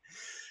weight.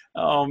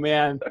 Oh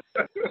man.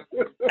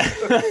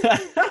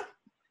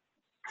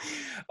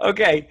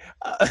 Okay.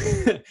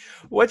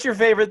 What's your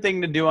favorite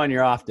thing to do on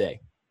your off day?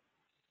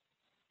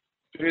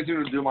 Favorite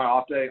thing to do on my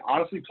off day?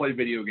 Honestly, play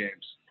video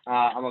games.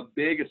 I'm a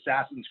big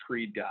Assassin's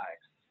Creed guy.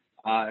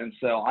 And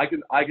so I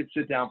could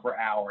sit down for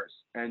hours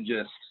and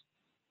just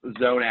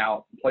zone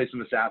out, play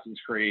some Assassin's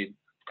Creed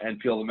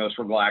and feel the most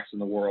relaxed in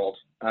the world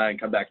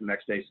and come back the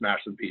next day,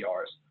 smash some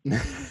PRs.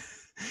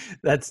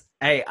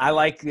 Hey, I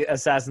like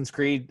Assassin's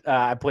Creed.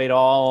 I played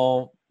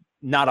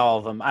not all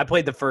of them. I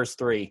played the first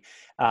 3,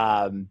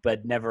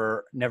 but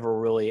never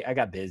really. I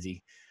got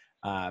busy.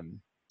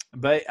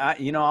 But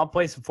I'll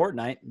play some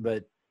Fortnite,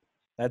 but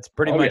that's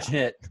pretty much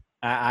it.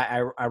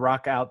 I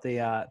rock out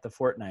the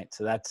Fortnite,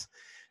 so that's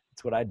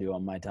what I do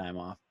on my time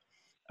off.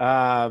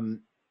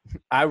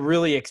 I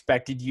really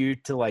expected you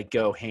to like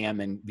go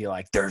ham and be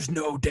like, "There's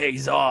no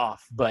days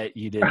off," but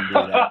you didn't do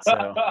that,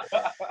 so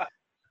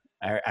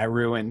I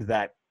ruined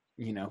that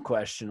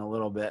question a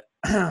little bit.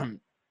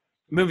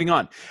 Moving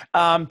on.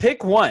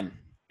 Pick one.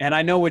 And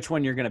I know which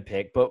one you're going to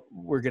pick, but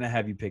we're going to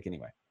have you pick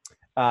anyway.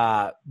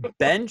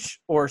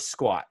 Bench or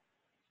squat?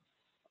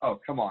 Oh,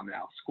 come on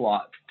now.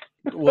 Squat.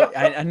 Well,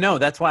 I know.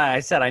 That's why I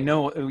said, I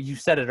know you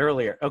said it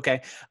earlier.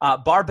 Okay.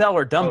 Barbell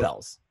or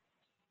dumbbells?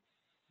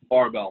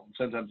 Barbell.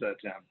 10 times out of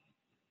 10.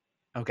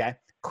 Okay.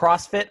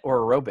 CrossFit or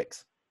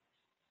aerobics?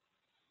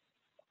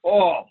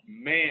 Oh,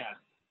 man.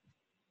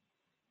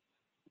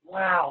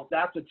 Wow.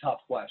 That's a tough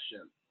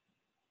question.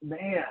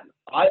 Man,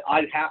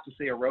 I'd have to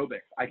say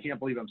aerobics. I can't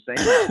believe I'm saying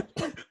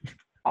that.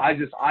 I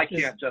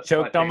can't just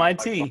choked on my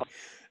tea.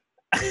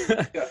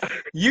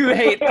 You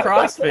hate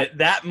CrossFit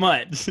that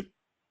much.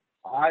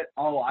 I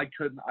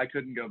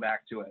couldn't go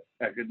back to it.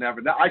 I could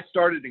never. I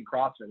started in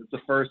CrossFit. It's the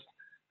first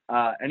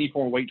any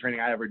form of weight training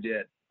I ever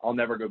did. I'll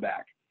never go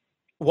back.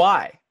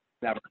 Why?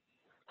 Never.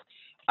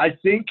 I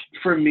think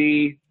for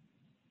me,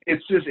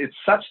 it's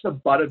such the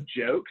butt of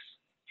jokes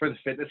for the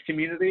fitness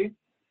community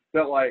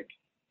that like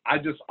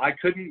I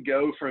couldn't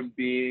go from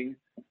being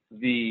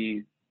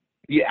the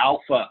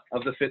alpha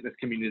of the fitness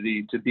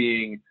community to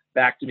being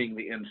back to being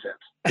the infant,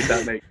 if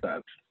that makes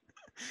sense.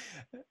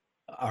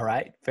 All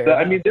right, fair enough.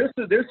 I mean,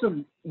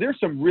 there's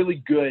some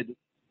really good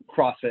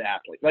CrossFit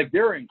athletes. Like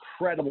there are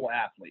incredible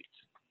athletes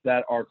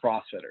that are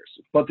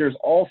CrossFitters, but there's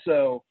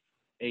also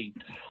a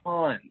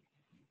ton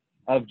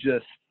of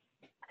just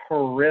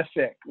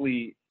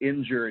horrifically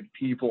injured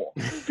people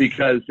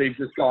because they've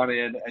just gone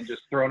in and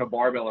just thrown a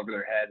barbell over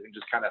their head and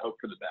just kind of hope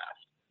for the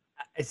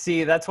best.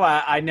 See, that's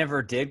why I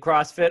never did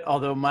CrossFit,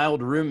 although my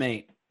old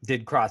roommate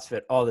did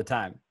CrossFit all the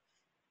time.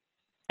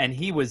 And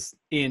he was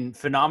in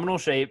phenomenal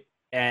shape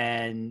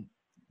and,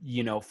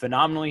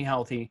 phenomenally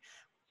healthy.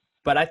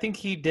 But I think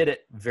he did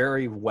it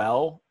very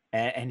well,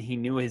 and he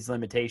knew his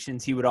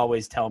limitations. He would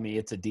always tell me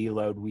it's a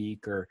deload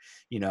week, or,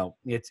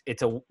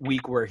 it's a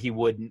week where he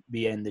wouldn't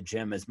be in the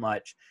gym as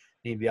much.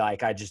 He'd be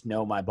like, I just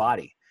know my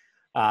body.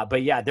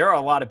 But yeah, there are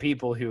a lot of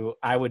people who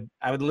I would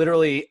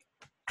literally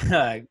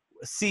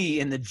see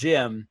in the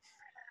gym.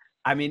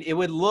 I mean, it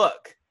would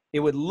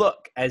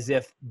look as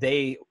if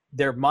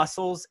their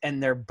muscles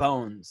and their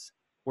bones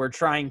were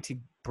trying to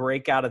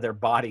break out of their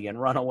body and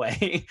run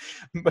away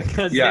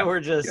because they were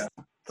just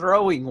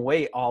throwing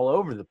weight all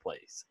over the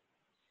place.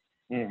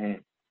 Mm-hmm.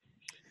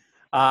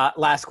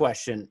 Last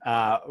question,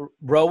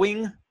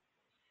 rowing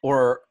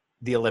or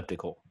the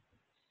elliptical?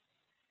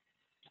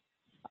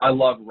 I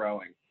love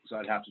rowing, so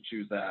I'd have to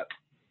choose that.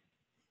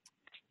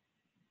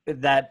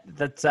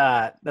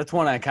 That's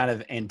one I kind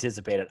of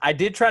anticipated. I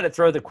did try to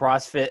throw the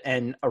CrossFit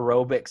and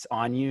aerobics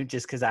on you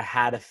just because I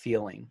had a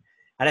feeling.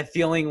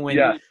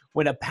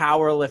 When a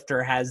power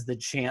lifter has the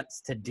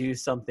chance to do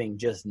something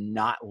just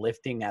not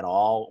lifting at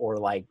all, or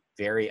like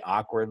very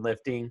awkward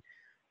lifting,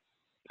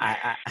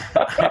 I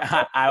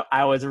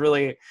was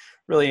really,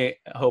 really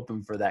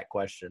hoping for that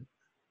question.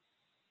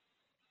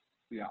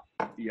 Yeah.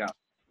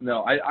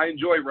 No, I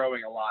enjoy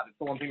rowing a lot. It's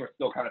the one thing where it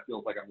still kind of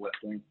feels like I'm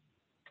lifting.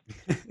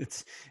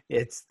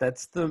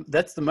 That's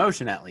the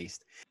motion, at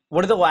least.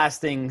 One of the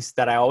last things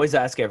that I always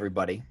ask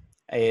everybody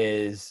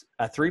is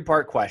a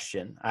 3-part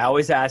question. I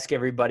always ask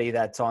everybody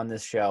that's on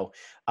this show,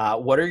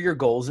 what are your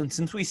goals? And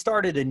since we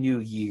started a new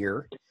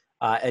year,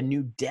 a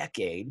new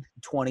decade,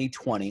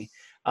 2020,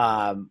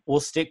 we'll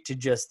stick to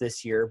just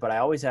this year, but I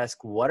always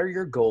ask, what are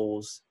your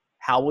goals?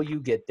 How will you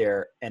get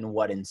there? And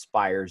what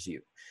inspires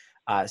you?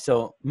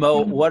 So Mo,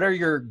 what are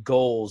your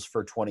goals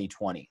for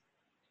 2020?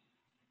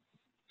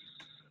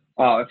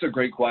 Oh, that's a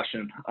great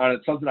question.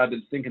 It's something I've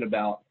been thinking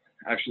about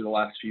actually the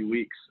last few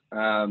weeks.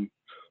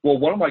 Well,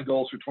 one of my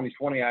goals for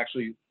 2020 I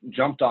actually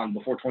jumped on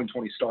before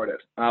 2020 started,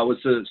 was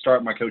to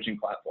start my coaching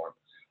platform.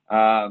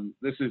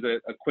 This is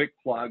a quick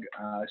plug.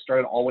 I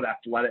started Alwood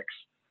Athletics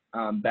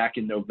back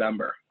in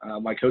November.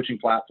 My coaching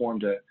platform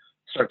to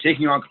start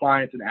taking on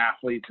clients and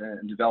athletes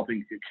and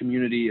developing a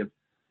community of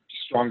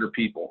stronger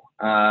people.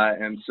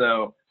 And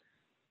so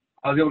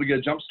I was able to get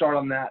a jump start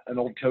on that. An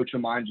old coach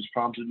of mine just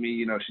prompted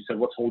me, she said,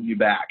 what's holding you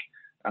back?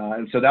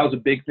 And so that was a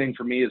big thing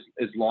for me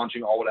is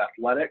launching Alwood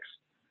Athletics.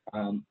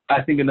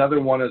 I think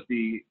another one of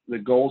the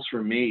goals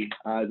for me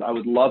is I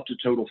would love to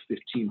total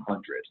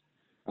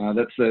 1,500.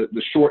 That's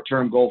the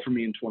short-term goal for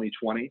me in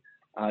 2020.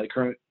 I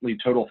currently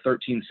total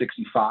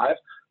 1,365.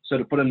 So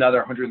to put another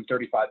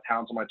 135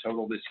 pounds on my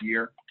total this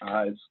year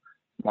is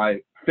my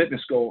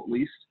fitness goal, at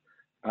least.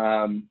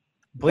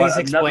 Please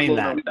explain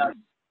that,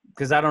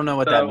 because I don't know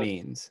what that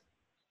means.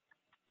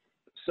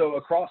 So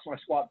across my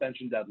squat, bench,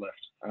 and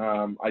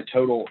deadlift, I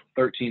total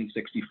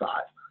 1,365,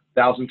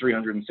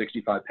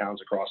 1,365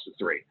 pounds across the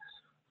three.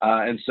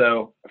 And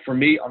so for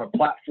me on a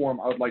platform,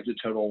 I would like to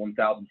total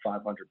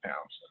 1,500 pounds.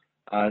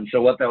 And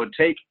so what that would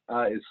take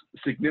is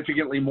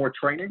significantly more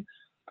training,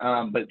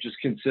 but just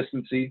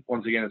consistency.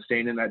 Once again, it's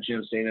staying in that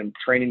gym, staying in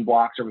training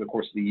blocks over the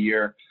course of the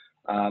year,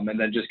 and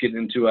then just getting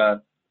into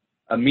a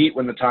meet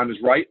when the time is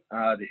right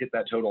to hit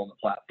that total on the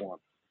platform.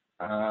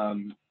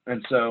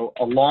 And so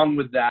along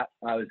with that,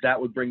 that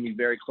would bring me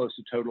very close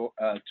to total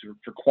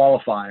for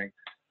qualifying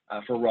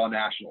for Raw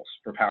Nationals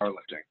for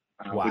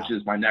powerlifting, wow. which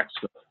is my next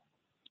goal.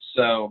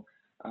 So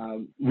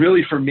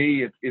really for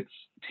me, it's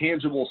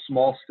tangible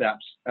small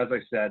steps, as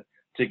I said,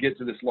 to get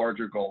to this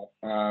larger goal.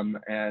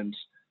 And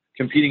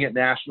competing at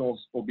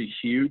nationals will be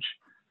huge.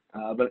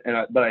 But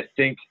I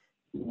think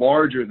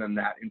larger than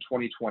that in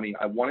 2020,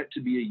 I want it to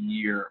be a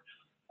year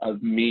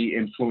of me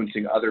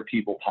influencing other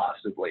people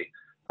positively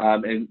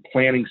and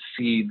planting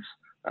seeds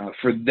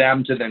for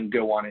them to then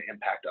go on and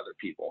impact other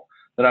people.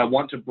 That I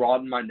want to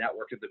broaden my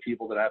network of the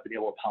people that I've been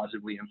able to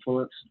positively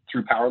influence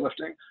through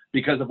powerlifting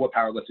because of what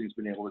powerlifting has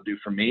been able to do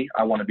for me.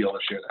 I want to be able to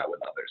share that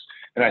with others.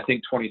 And I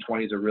think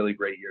 2020 is a really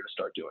great year to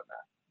start doing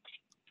that.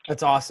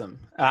 That's awesome.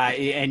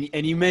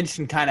 And you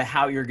mentioned kind of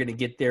how you're going to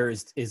get there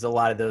is a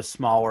lot of those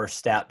smaller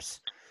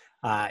steps.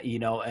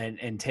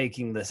 and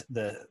taking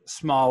the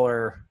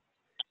smaller,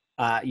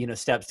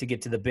 steps to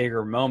get to the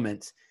bigger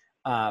moments.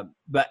 But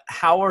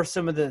what are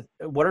some of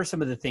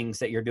the things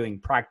that you're doing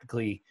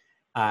practically,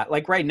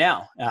 like right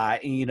now,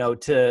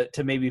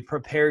 to maybe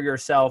prepare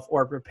yourself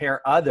or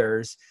prepare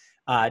others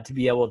to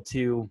be able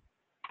to,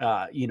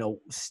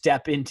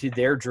 step into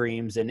their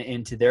dreams and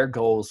into their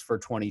goals for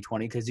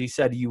 2020? Because you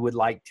said you would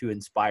like to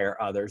inspire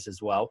others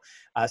as well.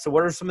 So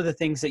what are some of the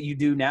things that you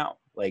do now,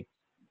 like,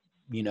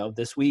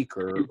 this week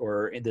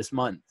or this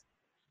month?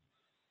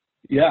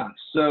 Yeah.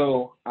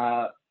 So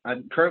I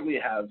currently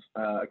have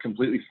a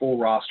completely full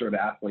roster of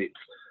athletes.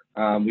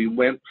 We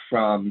went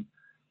from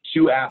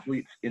 2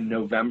 athletes in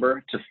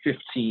November to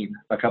 15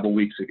 a couple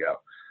weeks ago.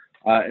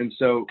 And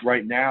so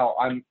right now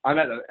I'm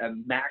at a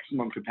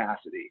maximum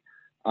capacity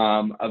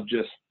of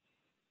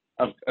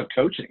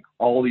coaching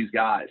all these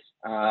guys.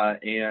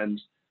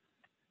 And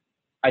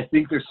I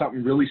think there's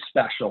something really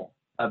special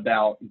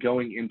about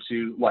going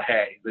into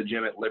LaHaye, the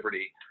gym at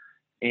Liberty,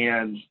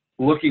 and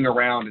looking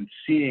around and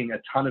seeing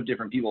a ton of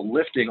different people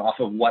lifting off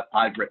of what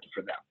I've written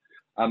for them.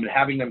 And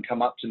having them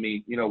come up to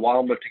me, while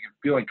I'm lifting and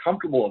feeling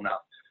comfortable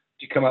enough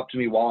to come up to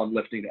me while I'm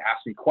lifting to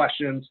ask me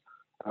questions,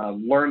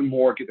 learn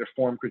more, get their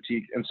form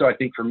critique. And so I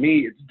think for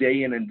me, it's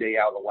day in and day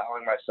out,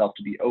 allowing myself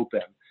to be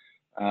open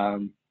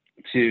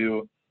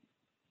to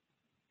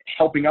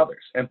helping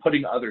others and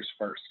putting others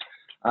first.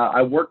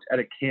 I worked at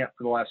a camp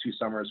for the last few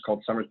summers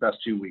called Summer's Best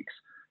 2 Weeks.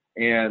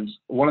 And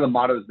one of the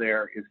mottos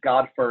there is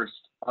God first,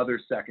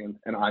 others second,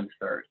 and I'm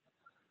third.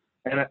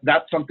 And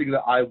that's something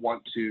that I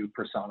want to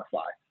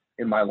personify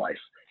in my life.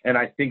 And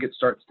I think it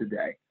starts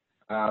today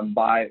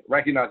by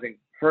recognizing,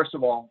 first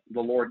of all,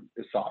 the Lord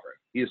is sovereign.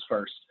 He is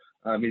first.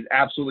 He's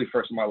absolutely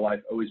first in my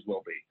life, always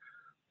will be.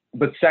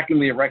 But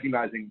secondly,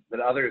 recognizing that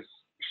others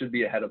should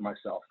be ahead of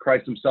myself.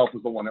 Christ himself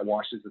was the one that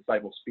washed his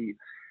disciples' feet.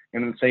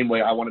 And in the same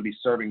way, I want to be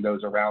serving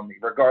those around me,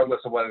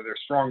 regardless of whether they're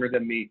stronger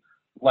than me,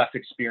 less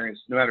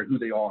experienced, no matter who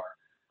they are,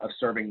 of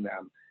serving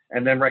them.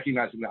 And then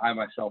recognizing that I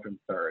myself am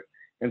third.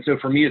 And so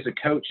for me as a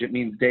coach, it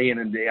means day in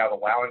and day out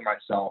allowing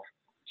myself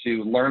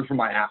to learn from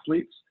my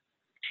athletes,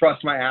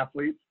 trust my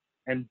athletes,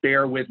 and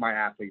bear with my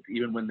athletes,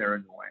 even when they're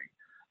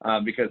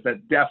annoying, because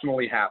that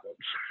definitely happens.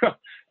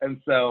 And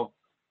so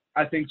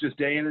I think just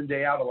day in and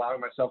day out,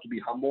 allowing myself to be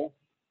humble,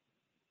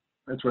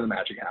 that's where the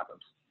magic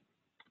happens.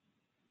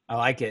 I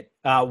like it.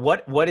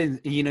 What is,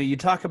 you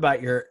talk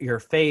about your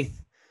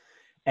faith,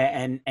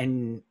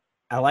 and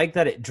I like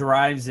that it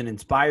drives and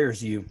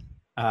inspires you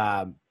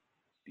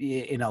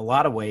in a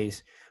lot of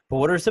ways. But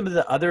what are some of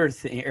the other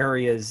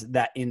areas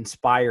that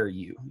inspire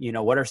you?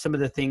 What are some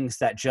of the things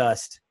that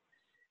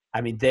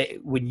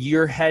when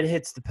your head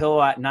hits the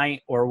pillow at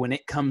night or when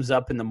it comes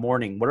up in the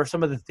morning, what are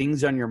some of the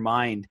things on your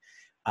mind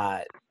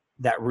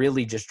that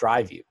really just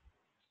drive you?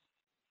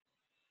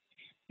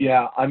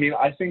 Yeah, I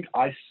think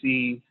I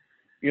see,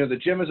 the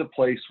gym is a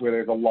place where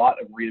there's a lot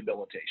of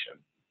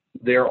rehabilitation.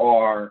 There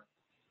are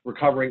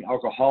recovering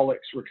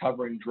alcoholics,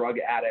 recovering drug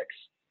addicts,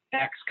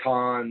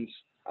 ex-cons,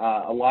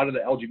 a lot of the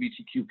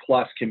LGBTQ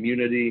plus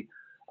community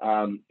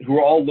who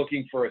are all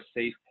looking for a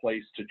safe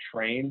place to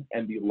train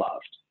and be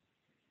loved.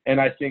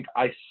 And I think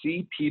I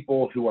see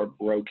people who are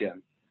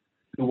broken,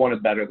 who want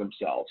to better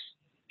themselves,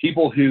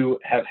 people who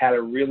have had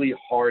a really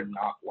hard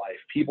knock life,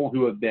 people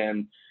who have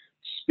been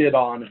spit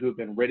on, who have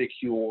been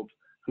ridiculed,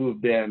 who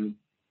have been,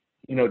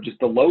 just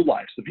the low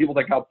lives, the people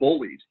that got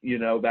bullied,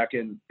 back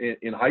in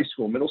high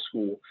school, middle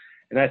school.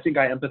 And I think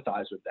I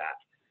empathize with that.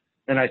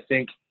 And I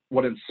think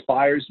what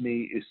inspires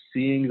me is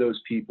seeing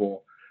those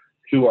people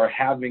who are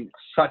having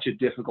such a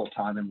difficult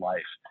time in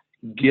life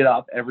get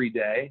up every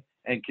day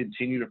and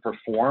continue to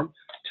perform.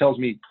 Tells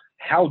me,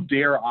 how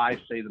dare I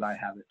say that I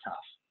have it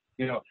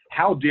tough?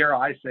 How dare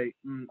I say,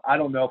 I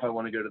don't know if I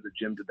want to go to the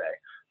gym today,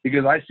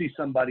 because I see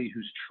somebody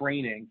who's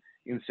training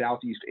in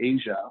Southeast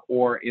Asia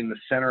or in the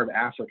center of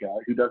Africa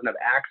who doesn't have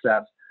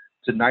access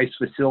to nice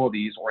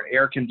facilities or an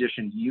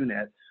air-conditioned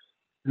unit,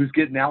 who's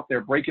getting out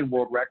there, breaking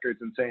world records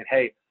and saying,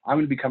 hey, I'm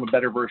going to become a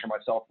better version of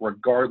myself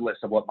regardless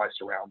of what my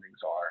surroundings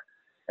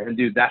are. And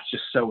dude, that's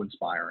just so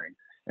inspiring.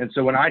 And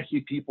so when I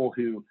see people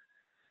who,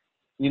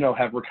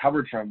 have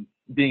recovered from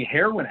being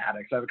heroin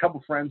addicts, I have a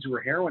couple friends who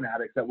were heroin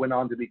addicts that went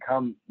on to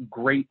become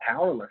great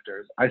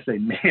powerlifters. I say,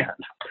 man,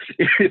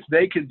 if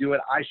they can do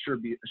it, I sure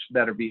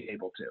better be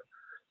able to.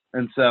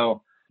 And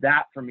so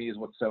that for me is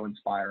what's so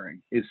inspiring,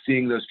 is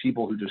seeing those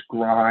people who just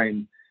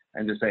grind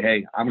and just say,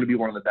 hey, I'm going to be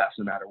one of the best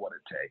no matter what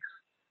it takes.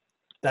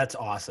 That's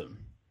awesome.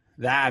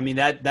 That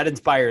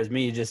inspires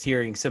me, just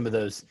hearing some of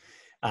those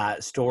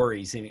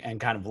stories and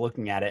kind of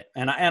looking at it.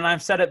 And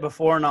I've said it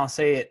before, and I'll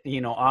say it,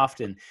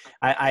 often.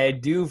 I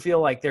do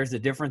feel like there's a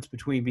difference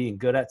between being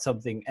good at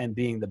something and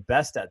being the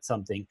best at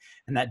something.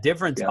 And that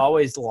difference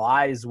always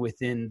lies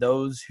within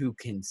those who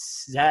can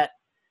set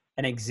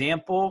an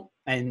example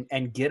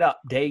and get up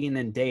day in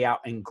and day out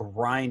and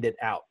grind it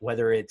out,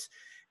 whether it's,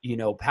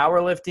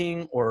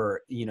 powerlifting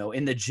or,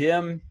 in the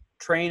gym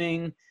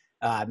training,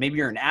 maybe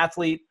you're an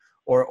athlete,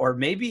 or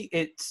maybe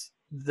it's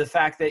the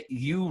fact that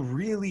you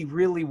really,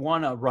 really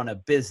want to run a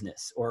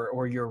business,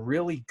 or you're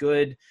really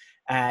good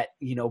at,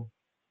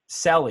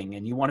 selling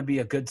and you want to be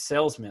a good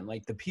salesman,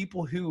 like the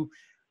people who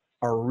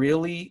are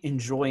really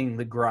enjoying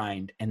the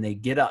grind and they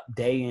get up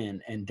day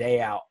in and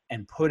day out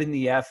and put in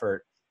the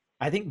effort,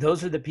 I think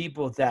those are the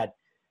people that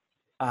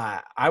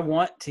I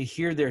want to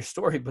hear their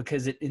story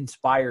because it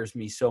inspires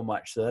me so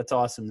much. So that's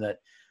awesome that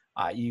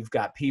you've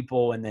got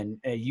people, and then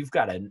you've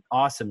got an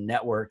awesome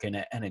network and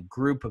a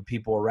group of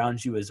people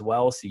around you as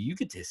well. So you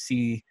get to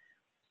see,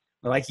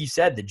 like you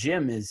said, the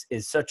gym is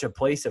such a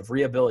place of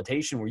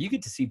rehabilitation where you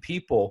get to see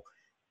people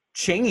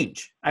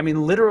change. I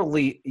mean,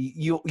 literally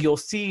you'll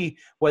see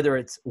whether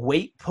it's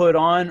weight put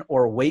on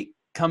or weight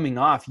coming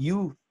off,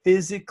 you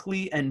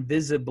physically and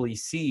visibly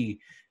see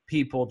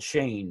people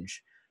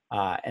change.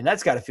 And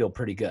that's got to feel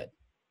pretty good.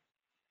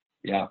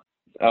 Yeah.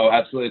 Oh,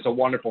 absolutely. It's a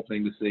wonderful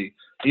thing to see.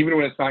 Even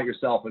when it's not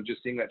yourself, and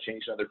just seeing that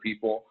change in other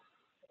people.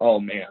 Oh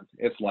man,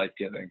 it's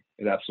life-giving.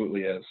 It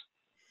absolutely is.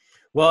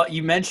 Well,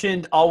 you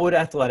mentioned Alwood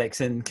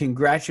Athletics, and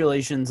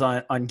congratulations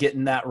on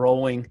getting that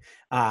rolling.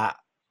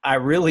 I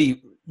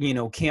really,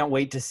 can't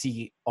wait to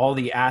see all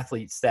the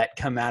athletes that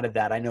come out of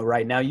that. I know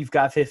right now you've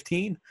got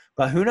 15,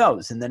 but who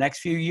knows in the next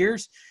few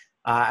years?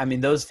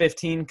 Those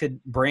 15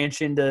 could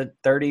branch into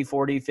 30,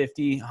 40,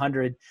 50,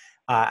 100.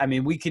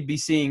 We could be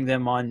seeing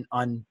them on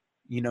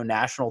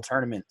national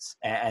tournaments,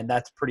 and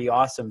that's pretty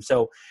awesome.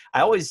 So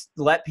I always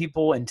let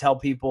people and tell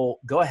people,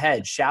 go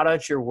ahead, shout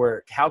out your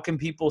work. How can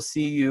people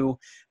see you?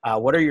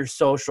 What are your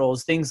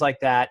socials, things like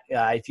that?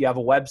 If you have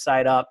a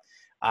website up,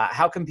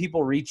 how can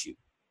people reach you?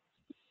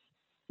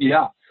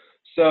 Yeah.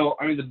 So,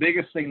 the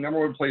biggest thing, number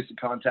one place to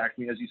contact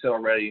me, as you said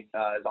already,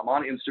 is I'm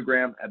on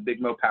Instagram at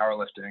Big Mo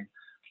Powerlifting.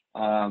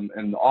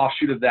 And the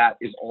offshoot of that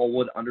is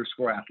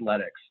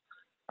Alwood_athletics.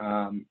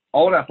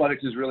 Alwood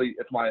Athletics is really,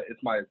 it's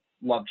my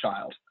love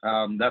child.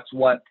 That's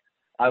what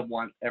I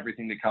want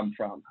everything to come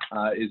from,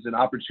 is an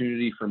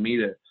opportunity for me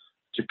to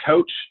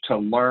coach, to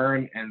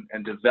learn,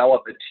 and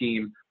develop a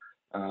team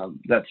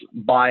that's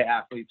by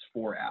athletes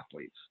for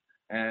athletes.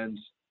 And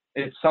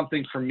it's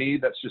something for me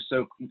that's just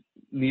so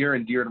near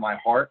and dear to my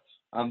heart,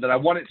 that I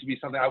want it to be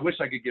something I wish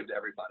I could give to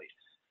everybody.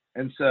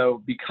 And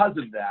so because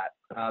of that,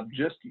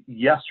 just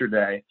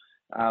yesterday,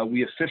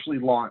 we officially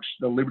launched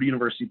the Liberty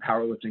University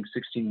Powerlifting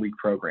 16-week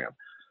program.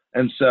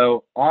 And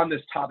so on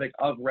this topic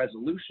of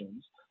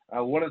resolutions,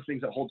 one of the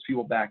things that holds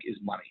people back is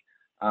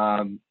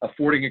money,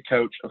 affording a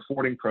coach,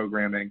 affording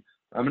programming.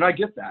 And I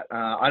get that.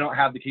 I don't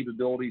have the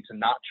capability to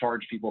not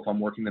charge people if I'm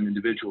working them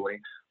individually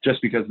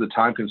just because of the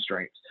time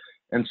constraints.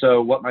 And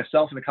so what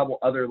myself and a couple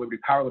other Liberty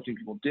Powerlifting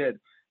people did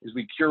is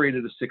we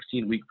curated a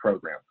 16-week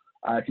program.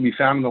 It can be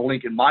found in the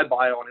link in my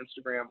bio on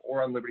Instagram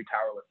or on Liberty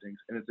Powerlifting.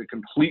 And it's a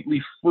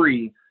completely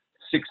free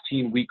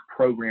 16-week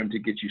program to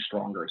get you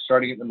stronger,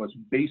 starting at the most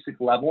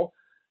basic level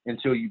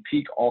until you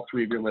peak all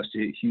three of your lifts to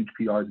hit huge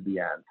PRs at the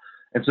end.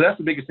 And so that's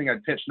the biggest thing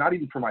I'd pitch, not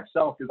even for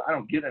myself, because I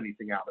don't get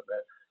anything out of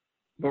it,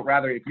 but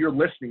rather if you're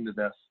listening to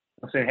this,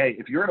 I'm saying, hey,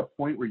 if you're at a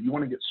point where you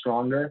want to get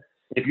stronger,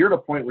 if you're at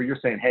a point where you're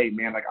saying, hey,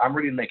 man, like I'm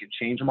ready to make a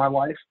change in my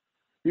life,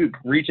 dude,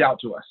 reach out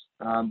to us,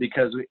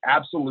 because we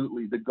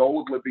absolutely, the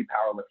goal of Liberty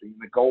Powerlifting,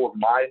 the goal of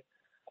my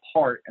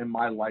heart and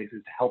my life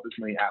is to help as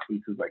many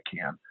athletes as I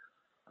can.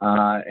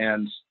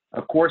 And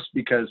of course,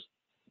 because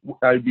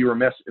I'd be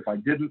remiss if I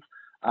didn't,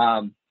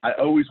 I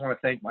always want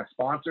to thank my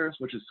sponsors,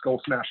 which is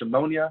Skull Smash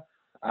Ammonia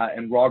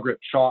and Raw Grip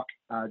Chalk,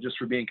 just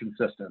for being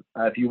consistent.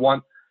 If you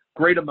want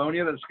great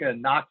ammonia that's going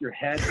to knock your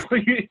head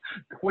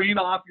clean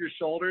off your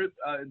shoulders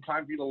in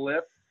time for you to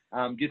lift,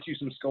 get you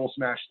some Skull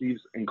Smash.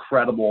 Steve's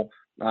incredible.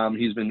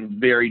 He's been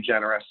very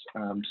generous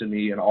to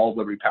me and all of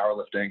Liberty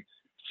Powerlifting.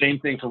 Same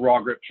thing for Raw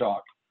Grip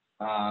Chalk.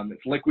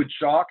 It's liquid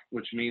chalk,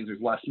 which means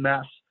there's less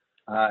mess,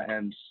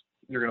 and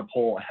you're going to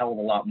pull a hell of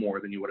a lot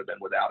more than you would have been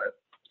without it.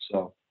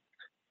 So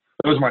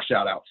those are my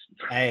shout outs.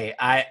 Hey,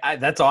 I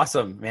that's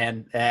awesome,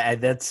 man.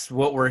 That's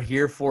what we're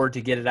here for,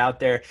 to get it out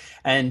there.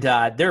 And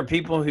there are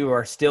people who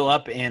are still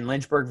up in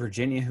Lynchburg,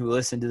 Virginia, who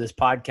listen to this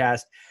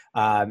podcast.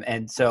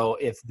 And so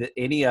if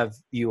any of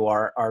you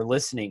are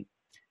listening,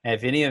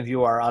 if any of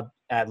you are up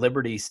at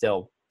Liberty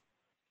still,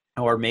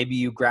 or maybe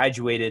you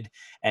graduated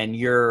and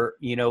you're,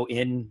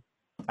 in,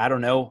 I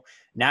don't know,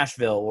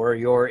 Nashville, or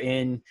you're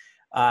in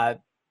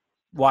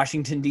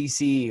Washington,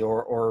 D.C.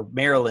 or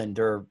Maryland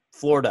or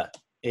Florida.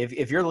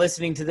 If you're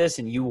listening to this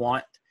and you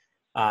want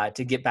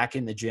to get back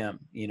in the gym,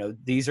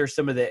 these are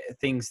some of the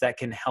things that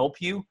can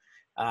help you.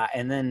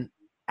 And then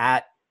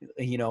at,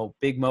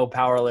 Big Mo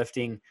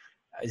Powerlifting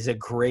is a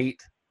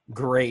great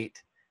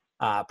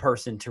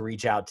person to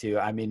reach out to.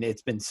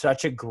 It's been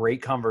such a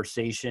great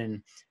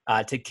conversation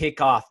to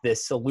kick off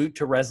this Salute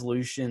to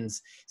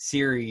Resolutions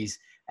series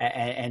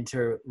and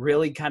to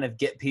really kind of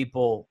get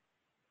people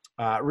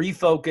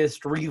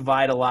refocused,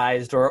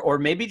 revitalized, or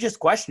maybe just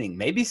questioning.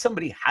 Maybe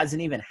somebody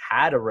hasn't even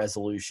had a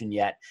resolution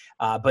yet,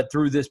 but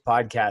through this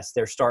podcast,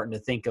 they're starting to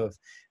think of,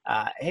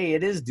 hey,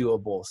 it is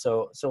doable.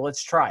 So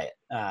let's try it.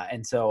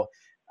 And so,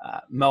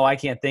 Mo, I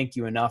can't thank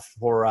you enough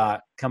for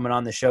coming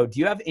on the show. Do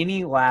you have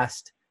any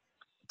last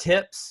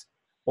tips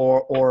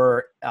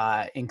or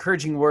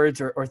encouraging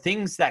words or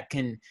things that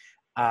can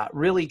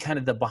really kind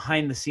of the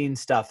behind the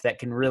scenes stuff that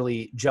can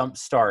really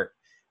jumpstart,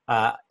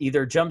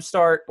 either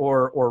jumpstart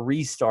or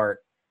restart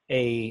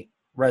a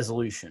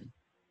resolution?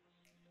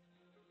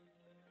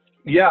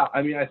 Yeah,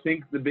 I mean, I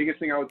think the biggest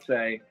thing I would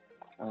say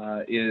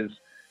is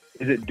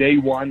it day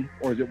one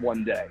or is it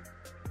one day?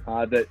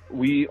 That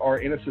we are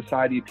in a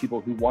society of people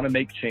who want to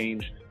make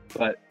change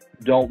but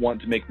don't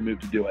want to make the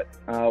move to do it.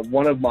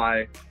 One of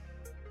my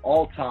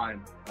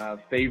all-time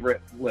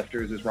favorite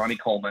lifters is Ronnie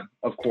Coleman,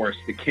 of course,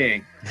 the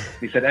king.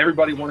 He said,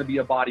 everybody want to be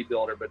a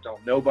bodybuilder, but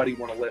don't nobody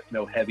want to lift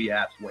no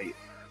heavy-ass weight.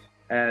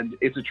 And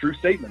it's a true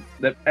statement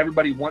that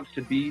everybody wants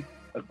to be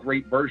a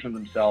great version of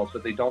themselves,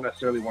 but they don't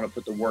necessarily want to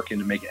put the work in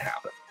to make it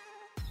happen.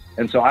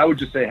 And so I would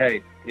just say,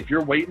 hey, if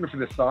you're waiting for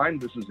this sign,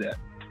 this is it.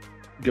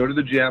 Go to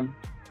the gym,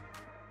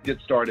 get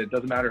started.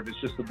 Doesn't matter if it's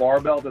just the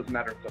barbell, doesn't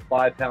matter if it's a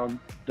 5-pound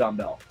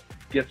dumbbell.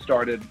 Get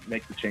started,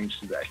 make the change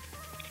today.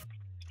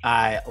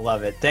 I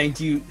love it. Thank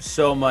you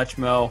so much,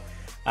 Mo.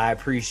 I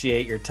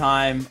appreciate your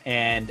time.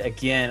 And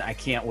again, I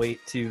can't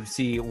wait to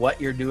see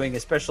what you're doing,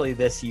 especially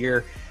this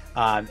year.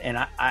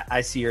 And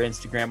I see your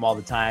Instagram all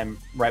the time.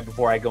 Right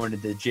before I go into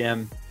the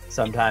gym,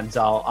 sometimes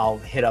I'll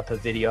hit up a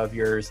video of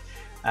yours,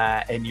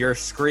 and you're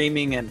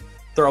screaming and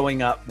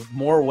throwing up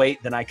more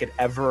weight than I could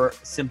ever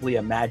simply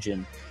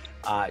imagine.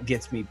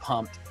 Gets me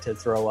pumped to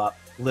throw up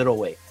little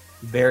weight,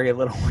 very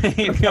little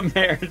weight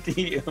compared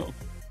to you.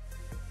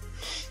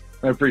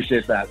 I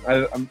appreciate that.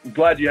 I'm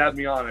glad you had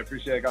me on. I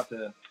appreciate I got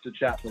to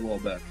chat for a little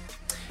bit.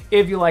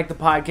 If you like the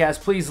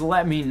podcast, please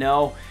let me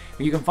know.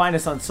 You can find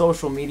us on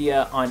social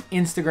media on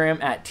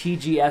Instagram at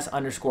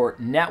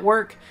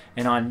TGS_network,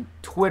 and on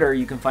Twitter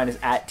you can find us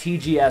at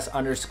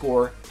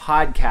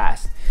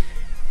TGS_podcast.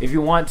 If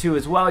you want to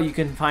as well, you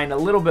can find a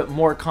little bit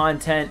more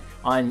content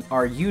on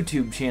our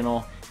YouTube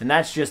channel, and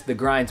that's just the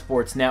Grind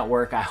Sports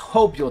Network. I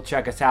hope you'll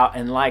check us out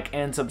and like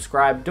and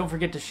subscribe. Don't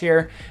forget to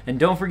share, and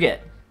don't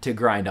forget to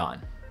grind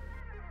on.